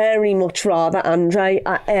very much rather Andre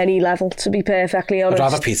at any level, to be perfectly honest.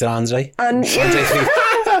 I'd rather Peter Andre.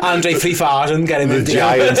 Andre 3000, get him the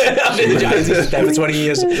Giant. The Giant, he's there for 20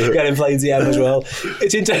 years, get him playing DM as well.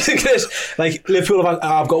 It's interesting because, like, Liverpool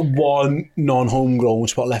have got one non-homegrown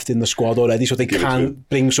spot left in the squad already, so they can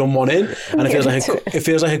bring someone in, and it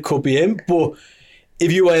feels like it could be him. But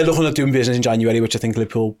if you were looking at doing business in January, which I think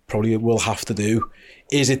Liverpool probably will have to do,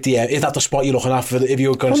 is that the spot you're looking at for if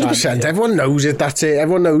you're going to 100%, sign? Everyone knows it, that's it.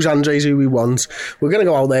 Everyone knows Andre's who we want. We're going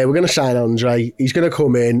to go out there, we're going to sign Andre. He's going to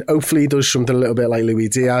come in. Hopefully he does something a little bit like Luis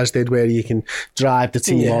Diaz did, where you can drive the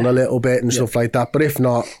team on a little bit and stuff like that. But if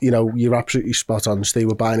not, you know, you're absolutely spot on, Steve.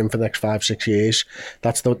 We're buying him for the next 5-6 years.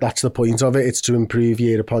 That's the point of it. It's to improve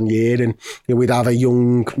year upon year. And, you know, we'd have a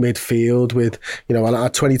young midfield with, you know, a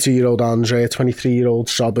 22-year-old Andre, a 23-year-old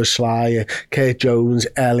Sobers, Sly, Kurt Jones,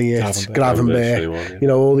 Elliott, Gravenberch. You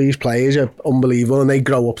know, all these players are unbelievable, and they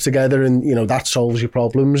grow up together, and, you know, that solves your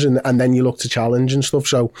problems, and then you look to challenge and stuff.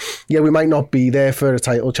 So yeah, we might not be there for a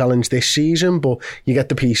title challenge this season, but you get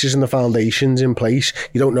the pieces and the foundations in place.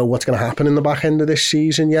 You don't know what's going to happen in the back end of this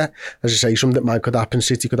season yet. As I say, something might could happen.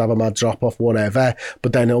 City could have a mad drop off, whatever,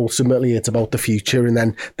 but then ultimately it's about the future. And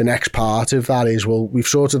then the next part of that is, well, we've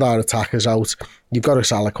sorted our attackers out. You've got a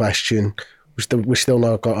Salah question. We've still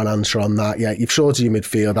not got an answer on that yet. You've sorted your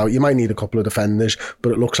midfield out. You might need a couple of defenders,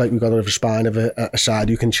 but it looks like we've got a spine of a side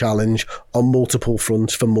who can challenge on multiple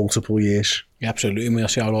fronts for multiple years. Yeah, absolutely. We'll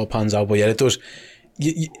see how it all pans out. But yeah, it does.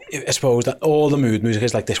 I suppose that all the mood music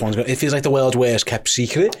is like this one's. It feels like the world's worst kept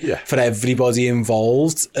secret for everybody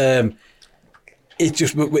involved. It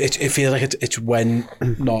feels like it's when,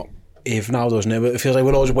 not if now, doesn't it? But it feels like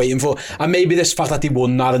we're always waiting for, and maybe this fact that they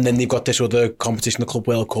won that, and then they've got this other competition, the Club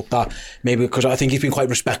World Cup, that maybe, because I think he's been quite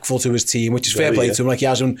respectful to his team, which is fair play to him. Like,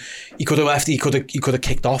 he could have left, he could have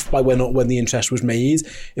kicked off by when the interest was made.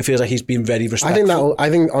 It feels like he's been very respectful. I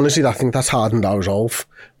think honestly that's hardened our resolve,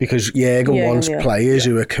 because Jürgen wants players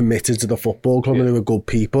who are committed to the football club and who are good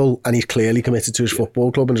people, and he's clearly committed to his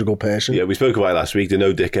football club and is a good person. Yeah, we spoke about it last week, the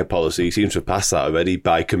no dickhead policy. He seems to have passed that already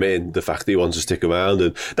by committing the fact that he wants to stick around,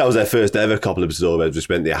 and that was their first ever Copa Libertadores, which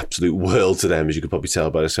meant the absolute world to them, as you could probably tell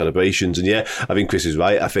by the celebrations. And yeah, I think Chris is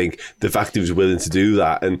right. I think the fact he was willing to do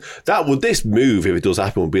that, and this move, if it does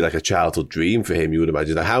happen, would be like a childhood dream for him, you would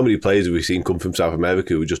imagine. Like, how many players have we seen come from South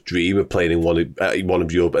America who just dream of playing in one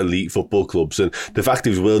of your elite football clubs? And the fact he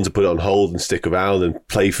was willing to put it on hold and stick around and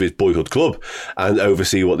play for his boyhood club and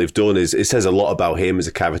oversee what they've done, it says a lot about him as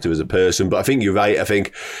a character, as a person. But I think you're right. I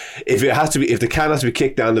think if the can has to be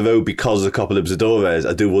kicked down the road because of the Copa Libertadores,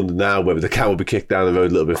 I do wonder now whether the can will be kicked down the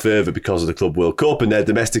road a little bit further because of the Club World Cup, and their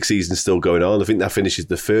domestic season's still going on. I think that finishes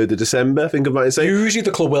the 3rd of December, I think I'm right in saying. Usually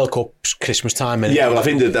the Club World Cup's Christmas time, innit? Yeah, well, I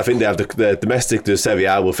think they have the domestic, the Serie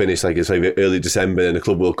A will finish like early December, and the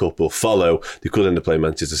Club World Cup will follow. They could end up playing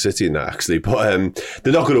Manchester City in that, actually, but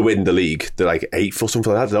they're not going to win the league. They're like 8th or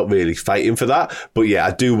something like that. They're not really fighting for that. But yeah,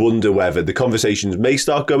 I do wonder whether the conversations may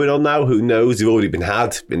start going on now. Who knows? They've already been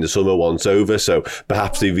had in the summer once over, so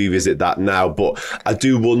perhaps they revisit that now. But I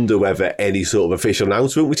do wonder whether any sort of official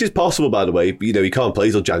announcement, which is possible, by the way, you know, you can't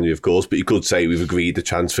play till January, of course, but you could say we've agreed the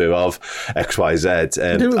transfer of XYZ.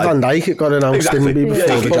 Van Dijk got announced in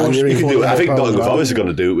before January. I think Nottingham Forest are going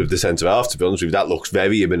to do it with the centre half, to be honest with you. That looks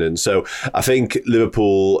very imminent. So I think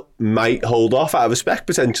Liverpool might hold off out of respect,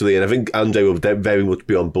 potentially, and I think Andre will very much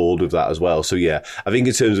be on board with that as well. So yeah, I think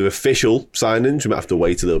in terms of official signings, we might have to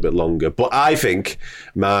wait a little bit longer. But I think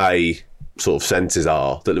my sort of senses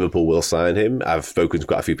are that Liverpool will sign him. I've spoken to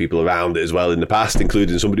quite a few people around it as well in the past,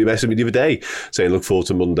 including somebody who messaged me the other day saying look forward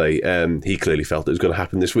to Monday. He clearly felt it was going to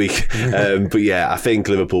happen this week. But yeah, I think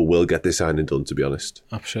Liverpool will get this signing done, to be honest.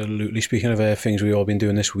 Absolutely. Speaking of things we've all been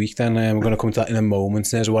doing this week, then we're going to come to that in a moment.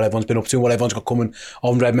 There's what everyone's been up to and what everyone's got coming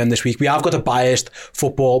on Redmen this week. We have got a biased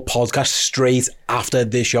football podcast straight after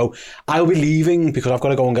this show. I'll be leaving because I've got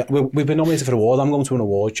to go and get... We've been nominated for an award. I'm going to an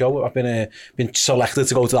award show. I've been selected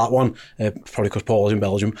to go to that one. Probably because Paul's in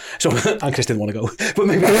Belgium, so and Chris didn't want to go, but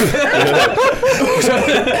maybe.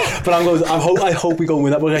 But I hope we go and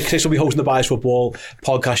win that. But Chris will be hosting the Bias Football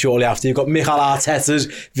podcast shortly after. You've got Mikel Arteta's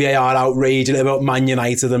VAR outrage about Man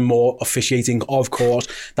United and more officiating, of course.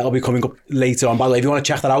 That'll be coming up later on. By the way, if you want to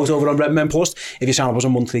check that out over on Redmen Plus, if you sign up as a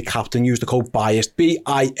monthly captain, use the code BIASED,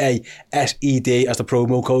 BIASED as the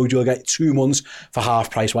promo code. You'll get 2 months for half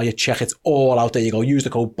price while you check it all out. There you go. Use the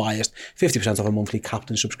code BIASED, 50% off a monthly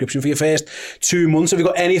captain subscription for your first 2 months. Have you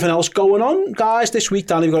got anything else going on, guys, this week?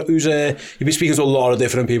 Dan, you've been speaking to a lot of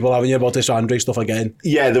different people, haven't you, about this Andre stuff again?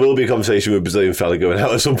 Yeah, there will be a conversation with a Brazilian fella going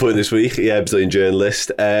out at some point this week. Yeah, Brazilian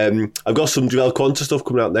journalist. I've got some Joel Quanta stuff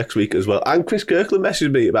coming out next week as well. And Chris Kirkland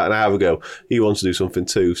messaged me about an hour ago. He wants to do something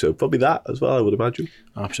too, so probably that as well, I would imagine.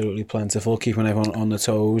 Absolutely plentiful, keeping everyone on the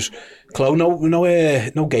toes. Chloe,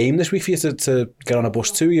 no game this week for you to get on a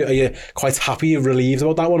bus to. Are you quite happy, relieved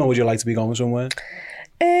about that one, or would you like to be going somewhere?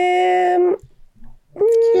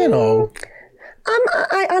 You know,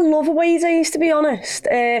 I love away days, to be honest.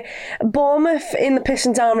 Bournemouth in the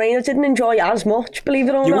pissing down rain, I didn't enjoy as much, believe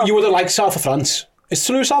it or not. You would have liked South of France. It's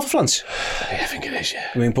Toulouse, South of France? Yeah, I think it is,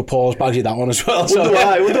 yeah. I mean, but Paul's bagged that one as well. Wonder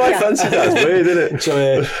why fancy that. It's weird, isn't it?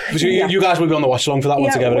 So you guys will be on the watch along for that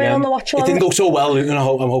one together again. Yeah, we're on the watch along. It didn't go so well.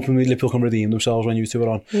 I'm hoping Liverpool can redeem themselves when you two are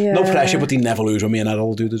on. Yeah. No pressure, but they never lose when me and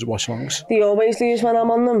Errol do the watch alongs. They always lose when I'm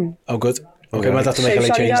on them. Oh, good. Okay, we might have to make a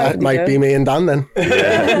late change. That might be me and Dan then.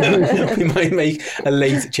 Yeah. We might make a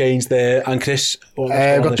late change there. And Chris,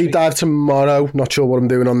 I've got deep dive tomorrow. Not sure what I'm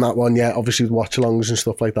doing on that one yet. Obviously watch alongs and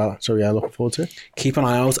stuff like that. So yeah, looking forward to it. Keep an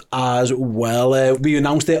eye out as well. We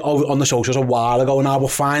announced it on the socials a while ago now. We're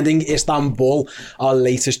Finding Istanbul, our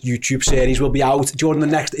latest YouTube series, will be out during the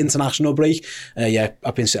next international break.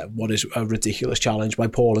 I've been set what is a ridiculous challenge by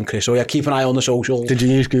Paul and Chris. So yeah, keep an eye on the socials. Did you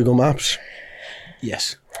use Google Maps?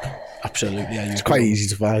 Yes. Absolutely, yeah. It's quite easy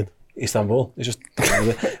to find. Istanbul. It's just,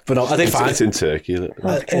 but no, I did find it's in Turkey. Isn't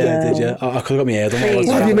it? Did you? I could have got my hair done.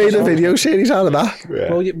 Have you made a video series out of that?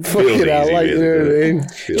 Yeah. Well, fucking hell, like, you know what I mean?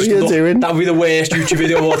 What are you doing? That would be the worst YouTube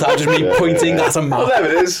video of all time. Just me pointing at a map. Well, there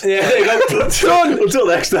it is. Yeah, there you go. Done. Until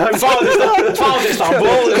next time. Found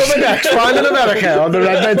Istanbul. Coming next, Finding America on the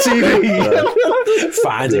Redmen TV.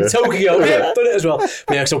 Finding Tokyo. Yeah, done it as well.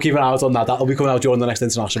 But yeah, so keep an eye out on that. That'll be coming out during the next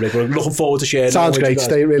international break. We're looking forward to sharing. Sounds great,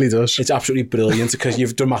 Stay. It really does. It's absolutely brilliant because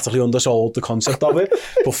you've dramatically undersold the concept of it,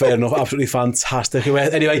 but fair enough, absolutely fantastic.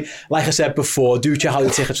 Anyway, like I said before, do check out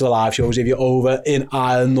the tickets for the live shows if you're over in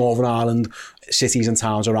Ireland, Northern Ireland, cities and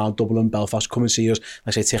towns around Dublin, Belfast, come and see us.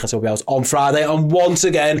 Like I say, tickets will be out on Friday. And once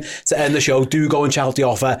again, to end the show, do go and check out the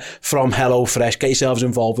offer from HelloFresh. Get yourselves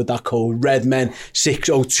involved with that code Redmen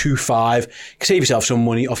 6025. Save yourself some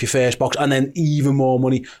money off your first box, and then even more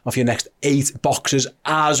money off your next 8 boxes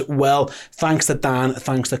as well. Thanks to Dan,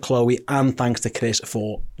 thanks to Chloe, and thanks to Chris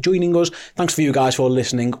for joining us. Thanks for you guys for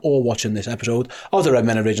listening or watching this episode of the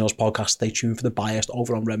Redmen Originals podcast. Stay tuned for the Biased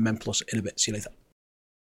over on Redmen Plus in a bit. See you later.